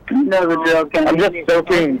beans. No, the drill. I'm just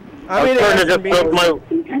soaking. I'm starting to just soak my.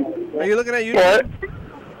 Are you looking at YouTube? What?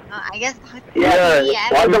 I guess. Yeah.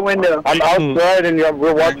 Out the window. I'm outside and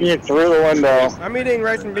we're watching it through the window. I'm eating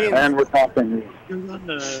rice and beans. And we're talking.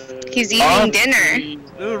 He's eating dinner.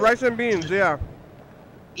 This is rice and beans, yeah.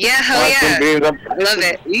 Yeah, hell yeah. Beans. Love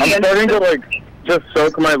it. I'm starting to like just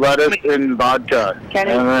soak my lettuce in vodka.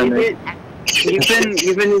 Kenny,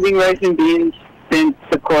 you've been eating rice and beans since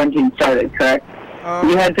the quarantine started, correct?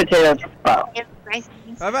 You had potatoes. Wow. Rice and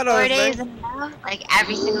beans I've had 4 other days things. in a row, like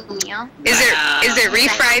every single meal. Is it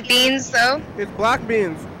refried beans though? It's black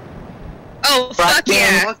beans. Oh, Black fuck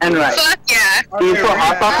yeah. beans and rice. Fuck yeah. Do you put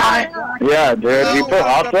hot sauce on it? Yeah, dude. You put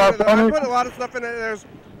hot sauce I on it? put a lot of stuff in it. There's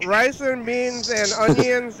rice and beans and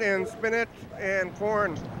onions and spinach and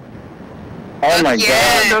corn. Oh my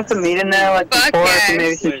god. Throw some meat in there, like Fuck pork yes. and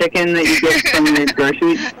maybe some chicken that you get from the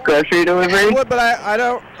grocery I delivery. would, but I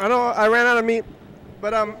don't. I ran out of meat.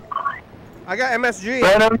 But I got MSG.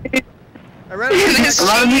 Right on meat. I ran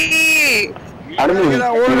out of meat. MSG. I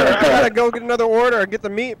gotta go get another order and get the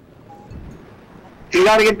meat. You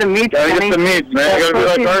gotta get the meat. You gotta get the meat, man. You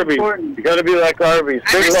gotta be like Arby's. You gotta be like Arby's.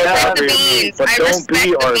 I Think like respect the Arby's, beans. but I don't respect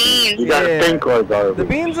be the Arby's. beans. You gotta Yeah. think like Arby's. The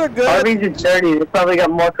beans are good. Arby's is dirty. They probably got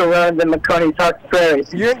more corona than McConey's Hot Prairie.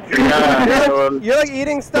 You're like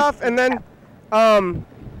eating stuff and then,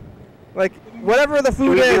 like whatever the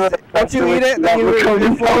food is, once you eat it, then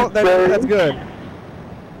you're full. That's good.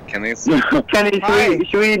 Kenny,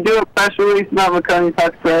 should we do a press release about McConey's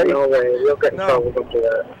Hot Prairie? No way. You'll get in trouble for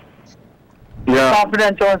that. Yeah.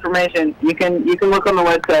 Confidential information. You can look on the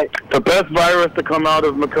website. The best virus to come out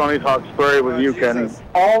of McConey's Hawkesbury was you, Kenny.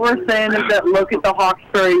 All we're saying is that look at the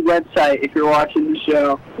Hawkesbury website if you're watching the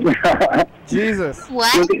show. Jesus.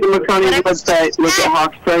 What? Look at the McConey's website. Look at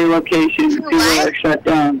Hawkesbury location. See where they're shut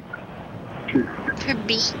down. For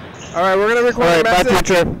beans. All right, we're gonna record a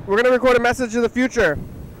message. We're gonna record a message to the future.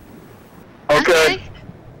 Okay.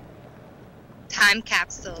 Time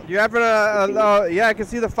capsule. You having yeah, I can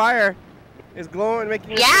see the fire is glowing, making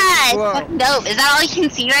Yeah, it's glow. fucking dope. Is that all you can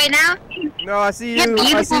see right now? No, I see You have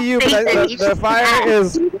you. I see you, but beautiful face. the fire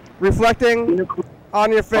is reflecting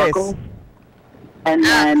on your face. And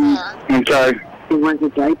then I'm sorry. he wears a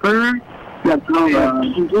diaper. That's all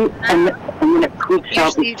and then it poops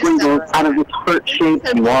out the sprinkles out of its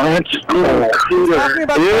heart-shaped What? Talking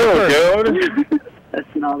about Ew, diapers. dude.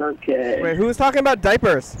 That's not okay. Wait, who was talking about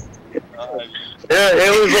diapers? Yeah,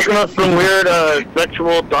 it was looking up some weird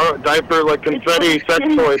sexual diaper, like confetti sex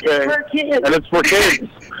toy thing. And it's for kids.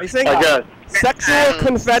 Are you saying I guess. sexual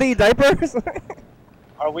confetti diapers?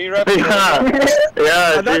 Are we ready? Yeah,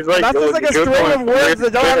 she's like, that's just like a good string one. of words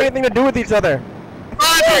that don't have anything to do with each other.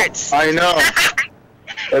 Roberts. I know.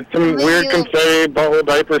 It's some weird confetti bubble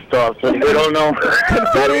diaper stuff, so they don't know.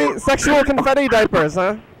 Confetti, sexual confetti diapers,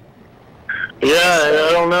 huh? Yeah,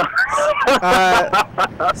 I don't know.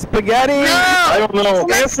 Spaghetti. No. I don't know.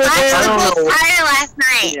 They slashed I don't her know. tire last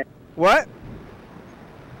night. What?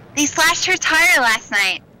 They slashed her tire last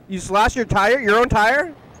night. You slashed your tire? Your own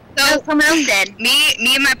tire? No, someone else did. Me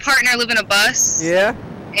and my partner live in a bus. Yeah.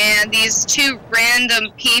 And these two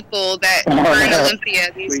random people that were in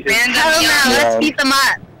Olympia, these random Hell young, no, let's beat them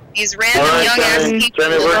up. these random All right, young ass Jenny, people.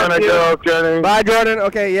 Jenny, we're gonna go, Jenny. Bye, Jordan.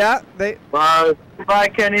 Okay, yeah. Bye. Bye,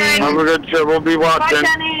 Kenny. Have a good trip. We'll be watching. Bye,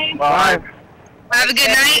 Kenny. Bye. Have a good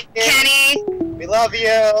night, Kenny. We love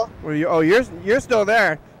you. Well, you're still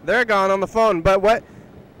there. They're gone on the phone. But what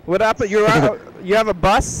happened? You have a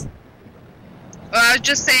bus? Well, I was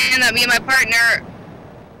just saying that me and my partner,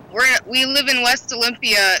 we live in West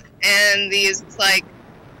Olympia, and these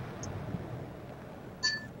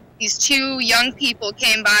two young people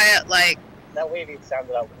came by at like. That wavy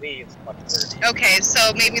sounded out leaves much dirty. Okay,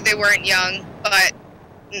 so maybe they weren't young, but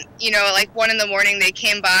you know, like 1 in the morning they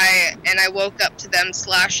came by, and I woke up to them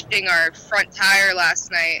slashing our front tire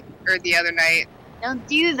last night or the other night. Don't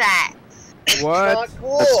do that. What? Not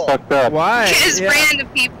cool. That's fucked up. Why? It's Yeah. random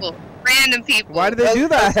people. Random people. Why did they do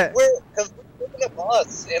that? Because we live them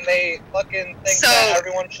us, and they fucking think that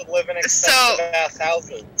everyone should live in expensive-ass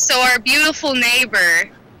houses. So our beautiful neighbor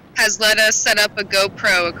has let us set up a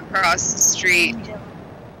GoPro across the street.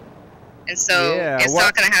 And so it's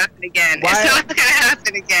not going to happen again. It's not going to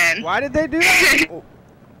happen again. Why did they do that?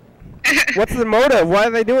 What's the motive? Why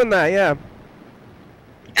are they doing that? Yeah.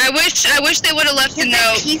 I wish they would have left a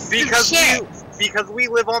note. Because we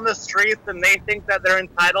live on the streets and they think that they're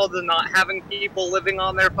entitled to not having people living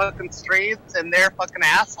on their fucking streets, and they're fucking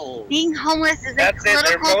assholes. Being homeless is a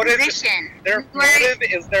political position. Their motive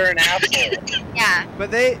is they're an asshole. Yeah.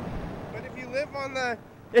 But if you live on the,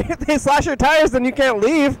 if they slash your tires, then you can't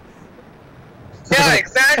leave. Yeah,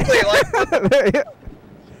 exactly.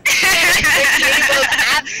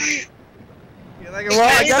 You're like,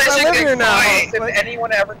 well, I guess I live here now. If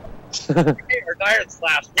anyone ever hey, our tires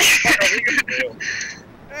slashed, what the fuck are we gonna do?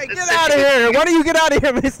 Hey, get out of here! Why don't you get out of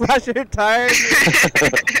here? They slash your tires.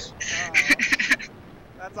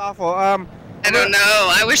 That's awful. I don't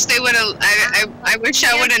know. I wish they would have. I wish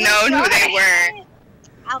I would have known who they were.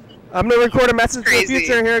 I'm gonna record a message for the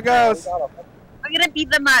future. Here it goes. We're gonna beat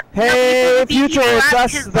them up. Hey, future, it's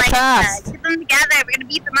us, the past. Get them together. We're gonna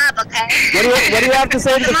beat them up, okay? What do you have to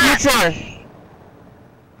say to the future?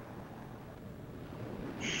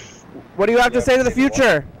 What do you have to say to the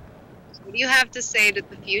future? What do you have to say to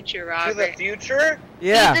the future, Robert? To the future?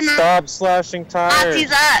 Yeah. Stop slashing tires.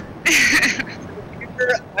 Nazis up.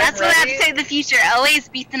 That's what I have to say to the future. Always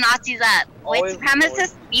beat the Nazis up. White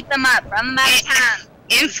supremacists, beat them up. Run them out of town.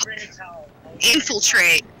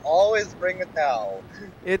 Infiltrate. Always bring a towel.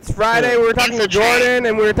 It's Friday. We're talking to Jordan,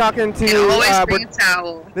 and we're talking to. Always bring a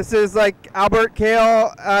towel. This is like Albert,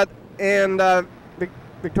 Kale, and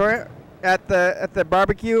Victoria at the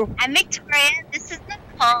barbecue. I'm Victoria. This is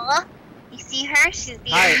Nicole. You see her? She's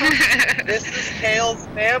beautiful. Hi. This is Kale's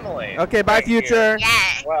family. Okay, bye, future.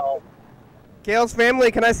 Yeah. Well. Kale's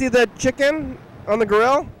family. Can I see the chicken on the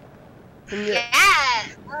grill? Yeah.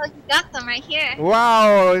 Oh, you got some right here.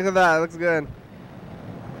 Wow, look at that. Looks good.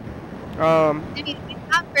 Dude, we've been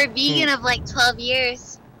for a vegan of like 12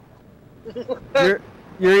 years.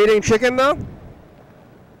 You're eating chicken though?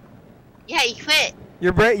 Yeah, you quit.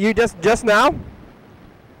 You just now?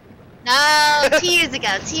 No, 2 years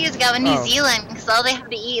ago. 2 years ago in New Zealand, because all they have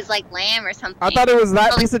to eat is like lamb or something. I thought it was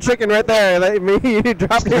that piece of chicken right there. Like me, you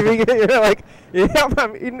dropped your vegan. You're like, yeah,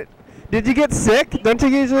 I'm eating it. Did you get sick? Don't you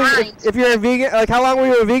usually, if you're a vegan, like how long were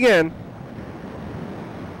you a vegan?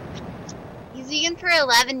 He's vegan for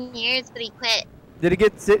 11 years, but he quit. Did you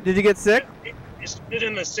get sick? He did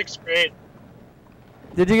in the 6th grade.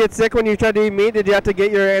 Did you get sick when you tried to eat meat? Did you have to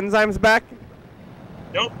get your enzymes back?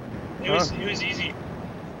 Nope. It was easy.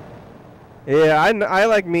 Yeah, I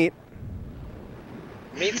like meat.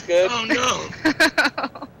 Meat's good. Oh no.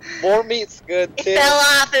 More meat's good too. It fell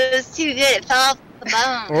off. It was too good. It fell off the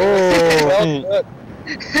bone. Oh.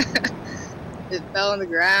 It fell on the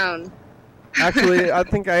ground. Actually, I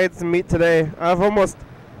think I ate some meat today. I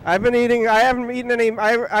haven't eaten any.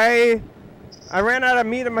 I ran out of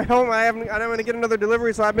meat in my home. I don't want to get another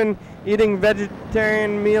delivery, so I've been eating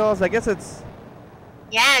vegetarian meals. I guess it's.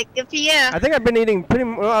 Yeah, good for you. I think I've been eating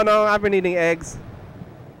I've been eating eggs.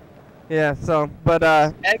 Yeah, so, but,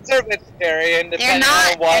 eggs are vegetarian, depending on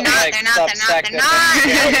They're what, not.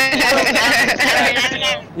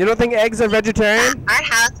 You don't think eggs are vegetarian? Our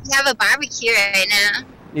house, we have a barbecue right now.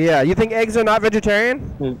 Yeah, you think eggs are not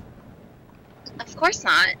vegetarian? Of course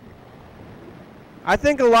not. I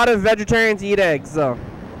think a lot of vegetarians eat eggs, though.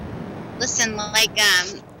 Listen, like,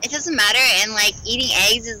 it doesn't matter, and, like, eating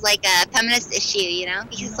eggs is, like, a feminist issue, you know?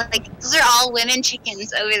 Because, like, those are all women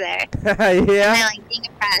chickens over there. Yeah? And they're, like, being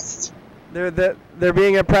oppressed. They're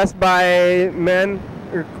being oppressed by men,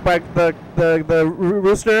 or by the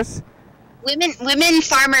roosters? Women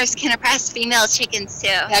farmers can oppress female chickens, too.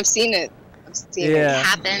 I've seen it. Yeah. It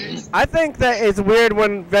happens. I think that it's weird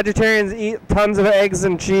when vegetarians eat tons of eggs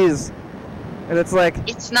and cheese. And it's like...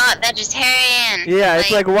 It's not vegetarian. Yeah,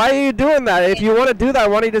 it's like, why are you doing that? If you want to do that,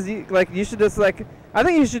 why don't you just eat, like, you should just, like... I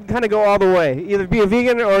think you should kind of go all the way. Either be a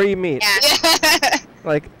vegan or eat meat. Yeah.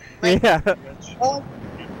 like, yeah.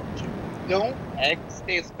 Don't eggs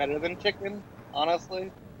taste better than chicken,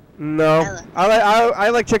 honestly? No. I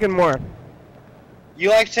like chicken more.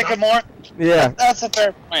 You like chicken more? Yeah. That's a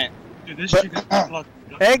fair point. Dude, this chicken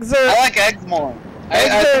eggs are... I like eggs more.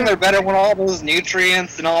 I think they're better when all those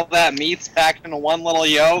nutrients and all that meat's packed into one little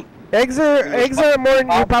yolk. Eggs are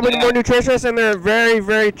probably more nutritious, and they're very,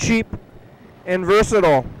 very cheap and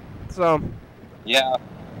versatile. So... Yeah.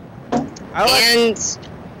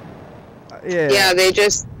 Yeah, they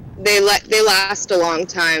last a long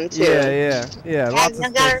time too. Yeah. I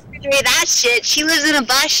gotta refrigerate that shit. She lives in a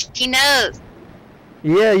bush. She knows.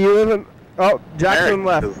 Yeah, you live in... Oh, Jackson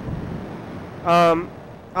left. I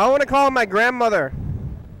want to call my grandmother.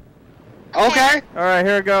 Okay. All right,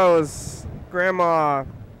 here it goes. Grandma.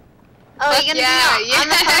 Oh, you're gonna be on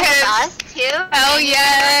the phone with us too? Hell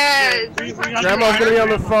yes. Grandma's going to be on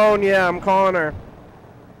the phone. Yeah, I'm calling her.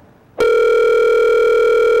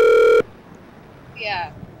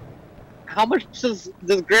 Yeah. How much does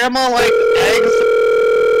Grandma like eggs?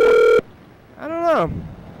 I don't know.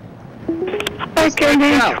 Hi,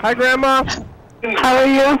 Candy. Hi, Grandma. How are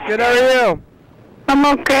you? Good, how are you? I'm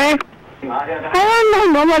okay. I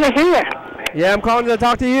don't know, nobody here. Yeah, I'm calling to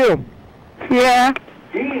talk to you. Yeah.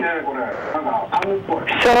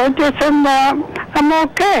 So just I'm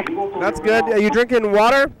okay. That's good. Are you drinking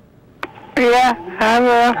water? Yeah,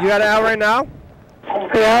 You got it out right now?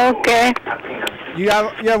 Yeah, okay. You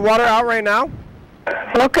have water out right now?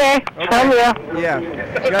 Okay. Yeah.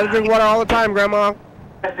 You gotta drink water all the time, Grandma.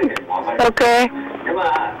 Okay.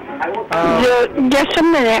 Just a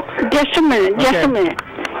minute. Just a minute. Just a minute.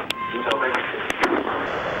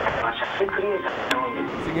 So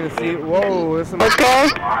you're gonna see. Whoa, this is okay.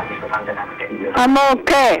 I'm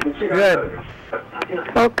okay. Good.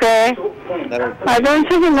 Okay. I don't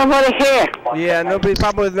see nobody here. Yeah, nobody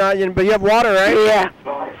probably not. But you have water, right? Yeah.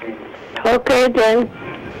 Okay then.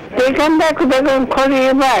 They come back. They're gonna call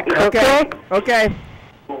you back. Okay. Okay.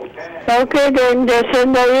 Okay then. Just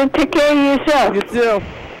you take care of yourself. You too.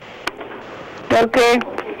 Okay.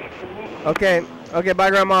 Okay. Okay. Bye,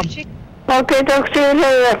 Grandma. Okay. Talk to you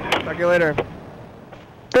later. Talk to you later.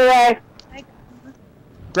 Bye.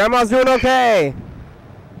 Grandma's doing okay.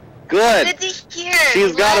 Good. Good to hear.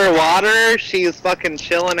 She's got her water. She's fucking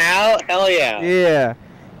chilling out. Hell yeah. Yeah.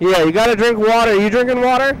 Yeah. You gotta drink water. You drinking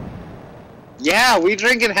water? Yeah, we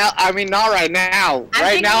drinking I mean, not right now.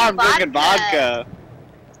 Right now, I'm drinking vodka.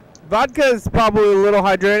 Vodka is probably a little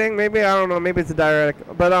hydrating. Maybe, I don't know. Maybe it's a diuretic.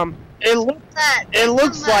 But it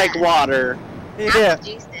looks like water. Yeah.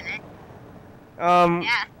 Juice in it.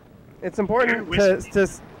 Yeah. It's important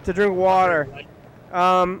to drink water.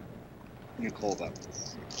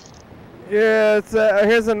 Yeah. It's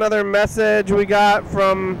here's another message we got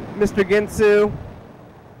from Mr. Ginsu.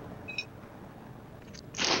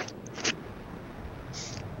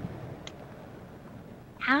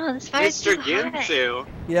 How? This fire's Mr. too hot. Ginsu.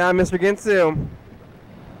 Yeah, Mr. Ginsu.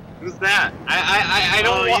 Who's that? I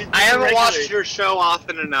don't. I haven't watched your show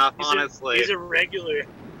often enough, honestly. He's a regular.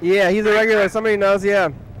 Yeah, he's a regular. Somebody knows. Yeah.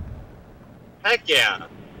 Heck yeah.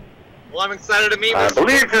 Well, I'm excited to meet I Mr.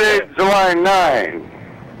 believe Ginsu. today's July 9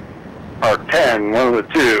 or 10, one of the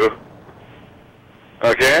two.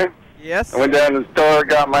 Okay. Yes. I went down to the store,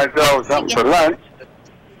 got myself something for lunch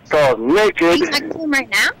called Naked. He's not home right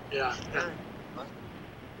now? Yeah.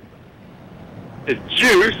 It's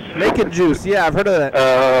juice. Naked juice. Yeah, I've heard of that.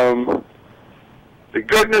 The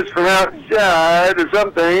goodness from outside or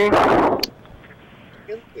something.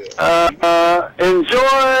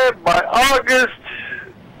 Enjoy by August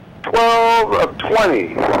 12 of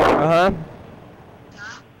 20.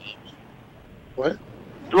 What?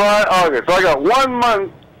 July, August. So I got 1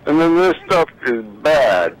 month, and then this stuff is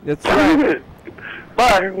bad. That's right.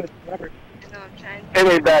 But it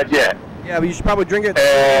ain't bad yet. Yeah, but you should probably drink it.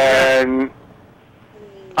 And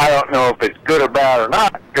I don't know if it's good or bad or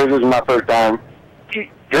not, because this is my first time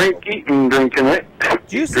drinking it.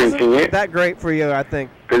 Juice drinking isn't it, that great for you, I think.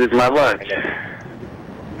 because it's my lunch.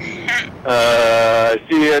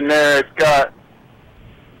 See in there, it's got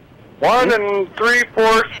 1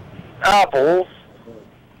 3/4 apples.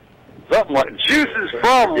 Something like juices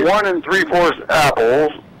from 1 3/4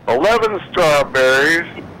 apples, 11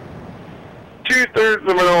 strawberries, 2/3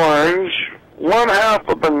 of an orange, 1/2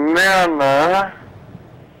 a banana,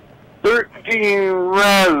 13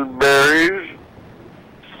 raspberries,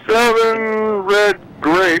 7 red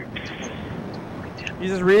grapes. He's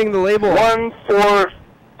just reading the label. 1/4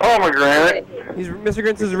 pomegranate. Mr.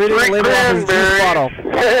 Grins is reading the label off his juice bottle.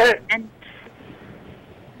 And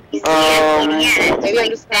a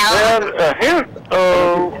hint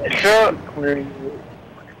of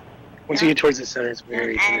Once you get towards the center, it's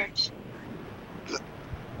very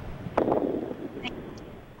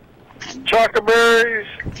chocolate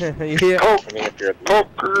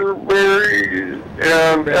poker berries,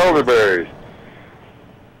 and elderberries.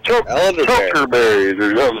 Choker berries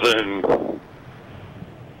or something.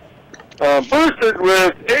 Boosted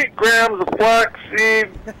with 8 grams of flaxseed,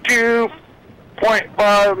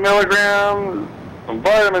 2.5 milligrams of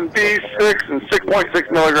vitamin B6, and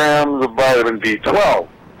 6.6 milligrams of vitamin B12.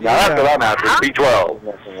 Now that's what I'm after, B12.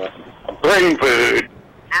 Brain food.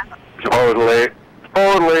 Supposedly,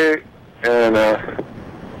 and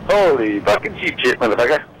holy fucking cheap shit,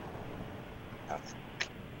 motherfucker.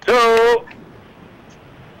 So,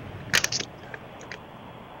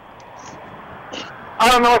 I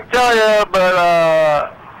don't know what to tell you,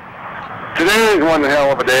 but today is one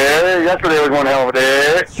hell of a day. Yesterday was one hell of a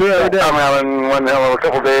day. Sure, I'm having one hell of a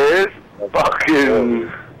couple days.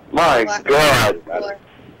 Fucking, my God.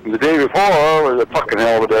 The day before was a fucking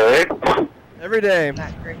hell of a day. Every day.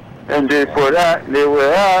 And day before that, day before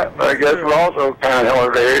that, I guess was also kind of hell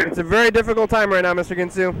of a day. It's a very difficult time right now, Mr.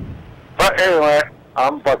 Ginsu. But anyway,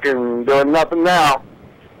 I'm fucking doing nothing now.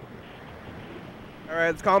 All right,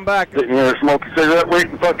 let's call him back. Sitting here smoking a cigarette,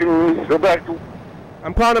 waiting to fucking go back to...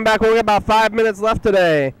 I'm calling him back. We got about 5 minutes left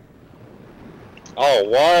today. Oh,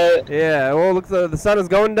 what? Yeah, well, looks like the sun is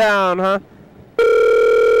going down, huh?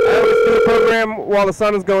 I always do the program while the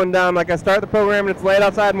sun is going down. Like, I start the program and it's late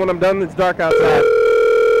outside, and when I'm done, it's dark outside.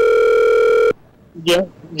 Yeah,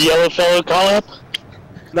 yellow fellow call up?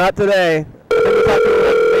 Not today. I think we talked to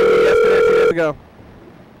him maybe yesterday or 2 days ago.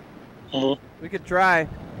 We could try.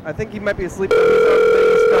 I think he might be asleep. He's on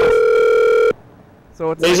the East Coast.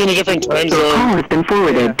 So it's He's in a different time zone. Your call has been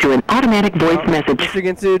forwarded to an automatic voice message. Mr.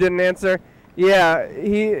 Ginsu didn't answer. Yeah,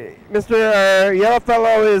 Mr.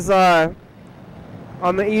 Yellowfellow is on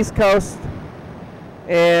the East Coast,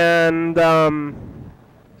 and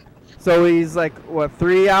so he's like, what,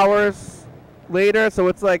 3 hours later? So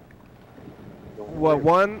it's like, what,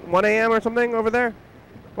 1 a.m. or something over there?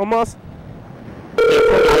 Almost?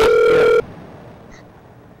 Yeah.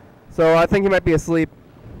 So I think he might be asleep.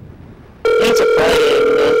 It's a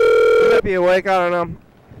Friday, He might be awake, I don't know.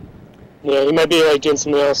 Yeah, he might be like doing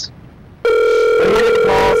something else. I'm gonna get the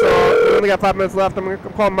call, so we only got 5 minutes left. I'm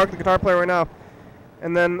calling Mark, the guitar player, right now.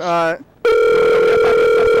 And then,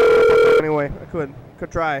 anyway, I could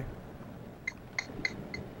try.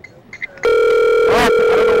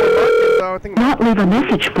 Not leave a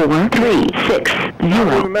message for 360.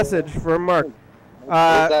 Leave a message for Mark. What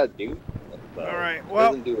does that do? Alright,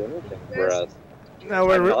 well, it doesn't do anything for us. Now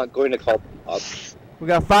we're not going to call up. We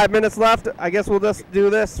got 5 minutes left. I guess we'll just do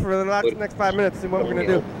this for the next 5 minutes. See what we're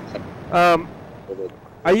gonna do.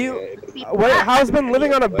 Are you? Wait, how's been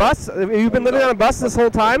living on a bus? Have you been living on a bus this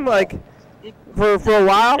whole time, like, for a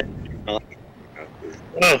while?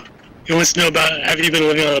 Oh, he wants to know about. Have you been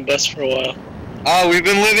living on a bus for a while? Oh, we've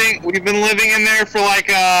been living in there for like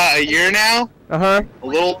a year now. A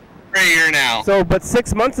little over a year now. So, but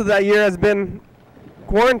 6 months of that year has been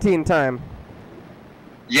quarantine time.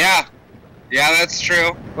 Yeah, that's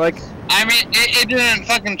true. Like, I mean, it didn't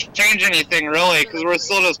fucking change anything really, because we're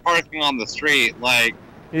still just parking on the street. Like,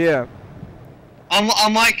 yeah.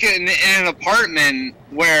 Unlike in an apartment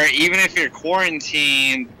where even if you're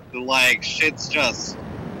quarantined, like shit's just.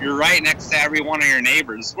 You're right next to every one of your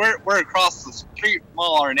neighbors. We're across the street from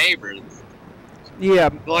all our neighbors. Yeah.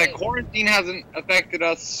 So, like, quarantine hasn't affected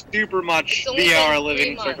us super much via our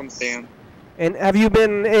living circumstance. And have you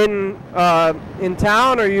been in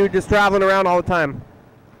town, or are you just traveling around all the time?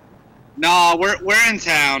 No, we're in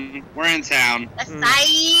town. We're in town. The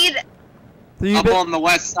side. So up on the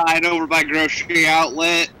west side, over by Grocery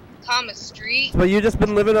Outlet. Thomas Street. So you just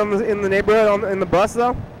been living in the neighborhood in the bus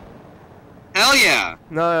though? Hell yeah.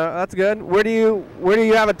 No, that's good. Where do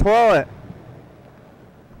you have a toilet?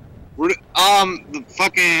 The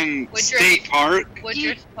fucking state park.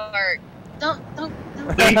 Woodruff Park. Don't.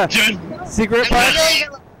 Secret park? I'm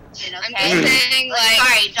just saying, like.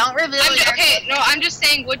 Sorry, don't reveal your. Okay, no, I'm just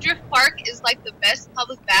saying Woodruff Park is like the best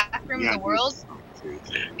public bathroom in the world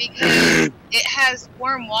because it has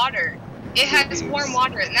warm water. It has warm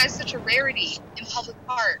water, and that's such a rarity in public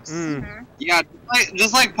parks. Mm. Yeah,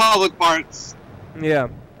 just like public parks. Yeah.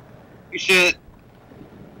 Shit.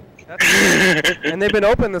 And they've been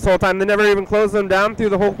open this whole time. They never even closed them down through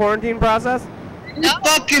the whole quarantine process? We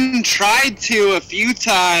fucking tried to a few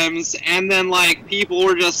times, and then, like, people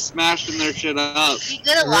were just smashing their shit up. Be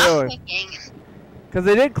good at lockpicking. Because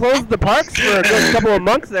they did close the parks for a good couple of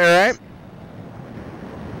months there, right?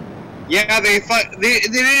 Yeah, they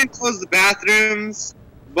didn't close the bathrooms,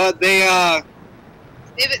 but they've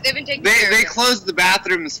been taking care of they it. closed the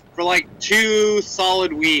bathrooms for like 2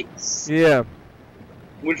 solid weeks. Yeah.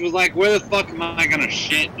 Which was like, where the fuck am I gonna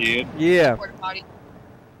shit, dude? Yeah.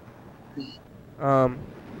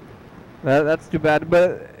 That's too bad.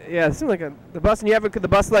 But yeah, it seems like the bus. And you have the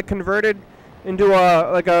bus like converted into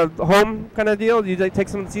a home kind of deal. You like take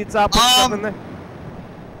some seats out, put stuff in there.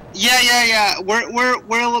 Yeah. We're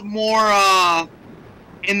more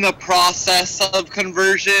in the process of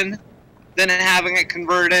conversion than having it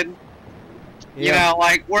converted. Yeah. You know,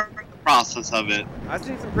 like we're in the process of it. I've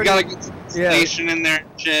seen some We pretty. gotta get some station in there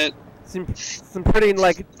and shit. Some pretty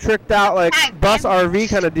like tricked out like bus RV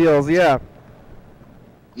kind of deals. Yeah.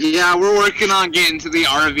 Yeah, we're working on getting to the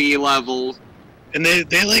RV level. And they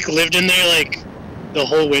like lived in there like the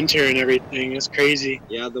whole winter and everything. It's crazy.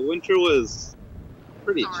 Yeah, the winter was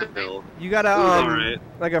pretty chill. You got a alright.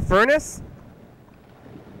 like a furnace?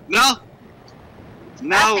 No.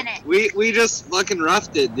 No, we just fucking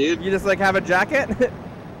roughed it, dude. You just like have a jacket?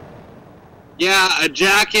 Yeah, a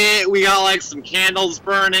jacket. We got like some candles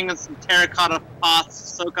burning and some terracotta pots to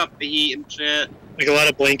soak up the heat and shit. Like a lot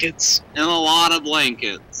of blankets. And a lot of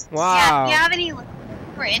blankets. Wow. Yeah, do you have any who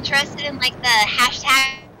are interested in like the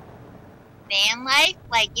hashtag van life?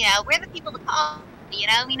 Like, you know, we're the people to call. You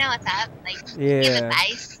know, we know what's up. Like, Yeah. give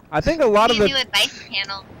advice. I think a lot of We the do advice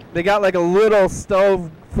panel. they got like a little stove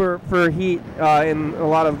for heat in a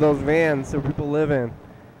lot of those vans that people live in.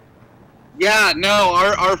 Yeah, no,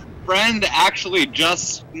 our friend actually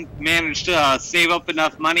just managed to save up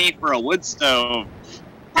enough money for a wood stove.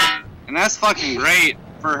 And that's fucking great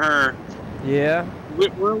for her. Yeah.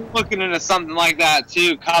 We're looking into something like that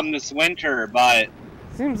too come this winter, but...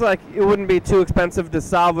 Seems like it wouldn't be too expensive to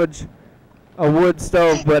salvage a wood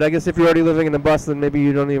stove, but I guess if you're already living in a bus, then maybe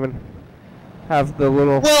you don't even have the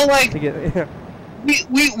little... Well, like, to get, yeah.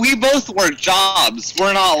 we both work jobs.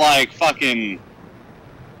 We're not like fucking...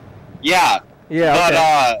 Yeah. Yeah, but,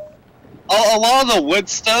 okay. A lot of the wood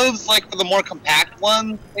stoves, like for the more compact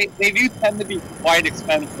ones, they do tend to be quite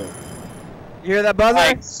expensive. You hear that buzzer?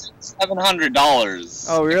 Like $700.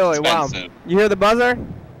 Oh, really? Expensive. Wow. You hear the buzzer?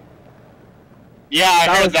 Yeah,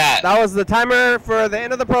 I heard that. That was the timer for the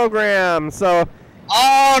end of the program, so...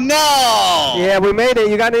 Oh, no! Yeah, we made it.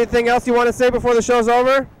 You got anything else you want to say before the show's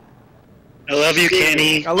over? I love you,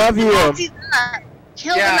 Kenny. I love you.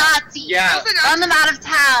 Kill the Nazis. Yeah. Run them out of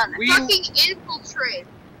town. Fucking infiltrate.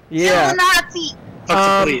 Yeah. Kill the Nazis. Fuck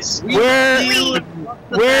the police.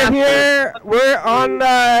 We're here. We're on.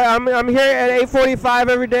 I'm here at 8:45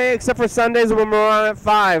 every day, except for Sundays when we're on at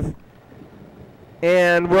 5.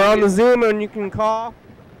 And we're on the Zoom, and you can call.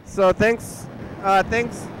 So thanks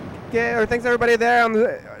everybody there on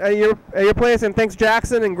at your place, and thanks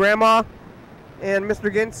Jackson and Grandma, and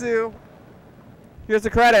Mr. Ginsu. Here's the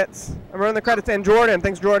credits. I'm running the credits, and Jordan.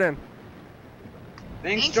 Thanks, Jordan.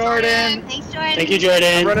 Thanks, Jordan. Thanks, Jordan. Thank you,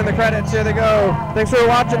 Jordan. I'm running the credits. Here they go. Thanks for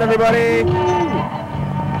watching, everybody.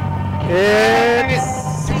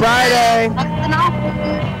 It's Friday.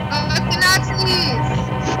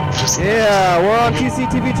 Yeah, we're on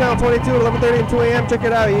TCTV channel 22 at 11:30 and 2 a.m. Check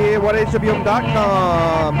it out. Yeah,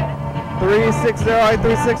 YDHWM.com.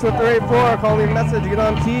 360-836-1384. Call me a message. Get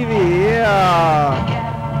on TV. Yeah.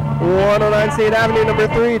 109 State Avenue, number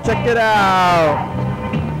 3. Check it out.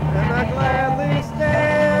 And I gladly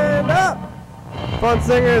stand up. Fun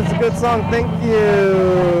Singers, a good song. Thank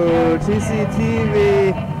you.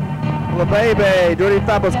 TCTV. La Baby. Jordy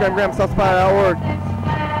Fabos, Graham, Southspire.org.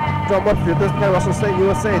 John Webster, Thurston County, Washington State,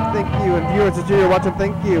 USA. Thank you. And viewers that you're watching,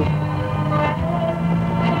 thank you.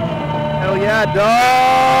 Hell yeah,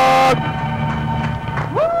 dog.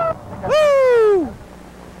 Woo! Woo!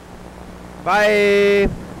 Bye.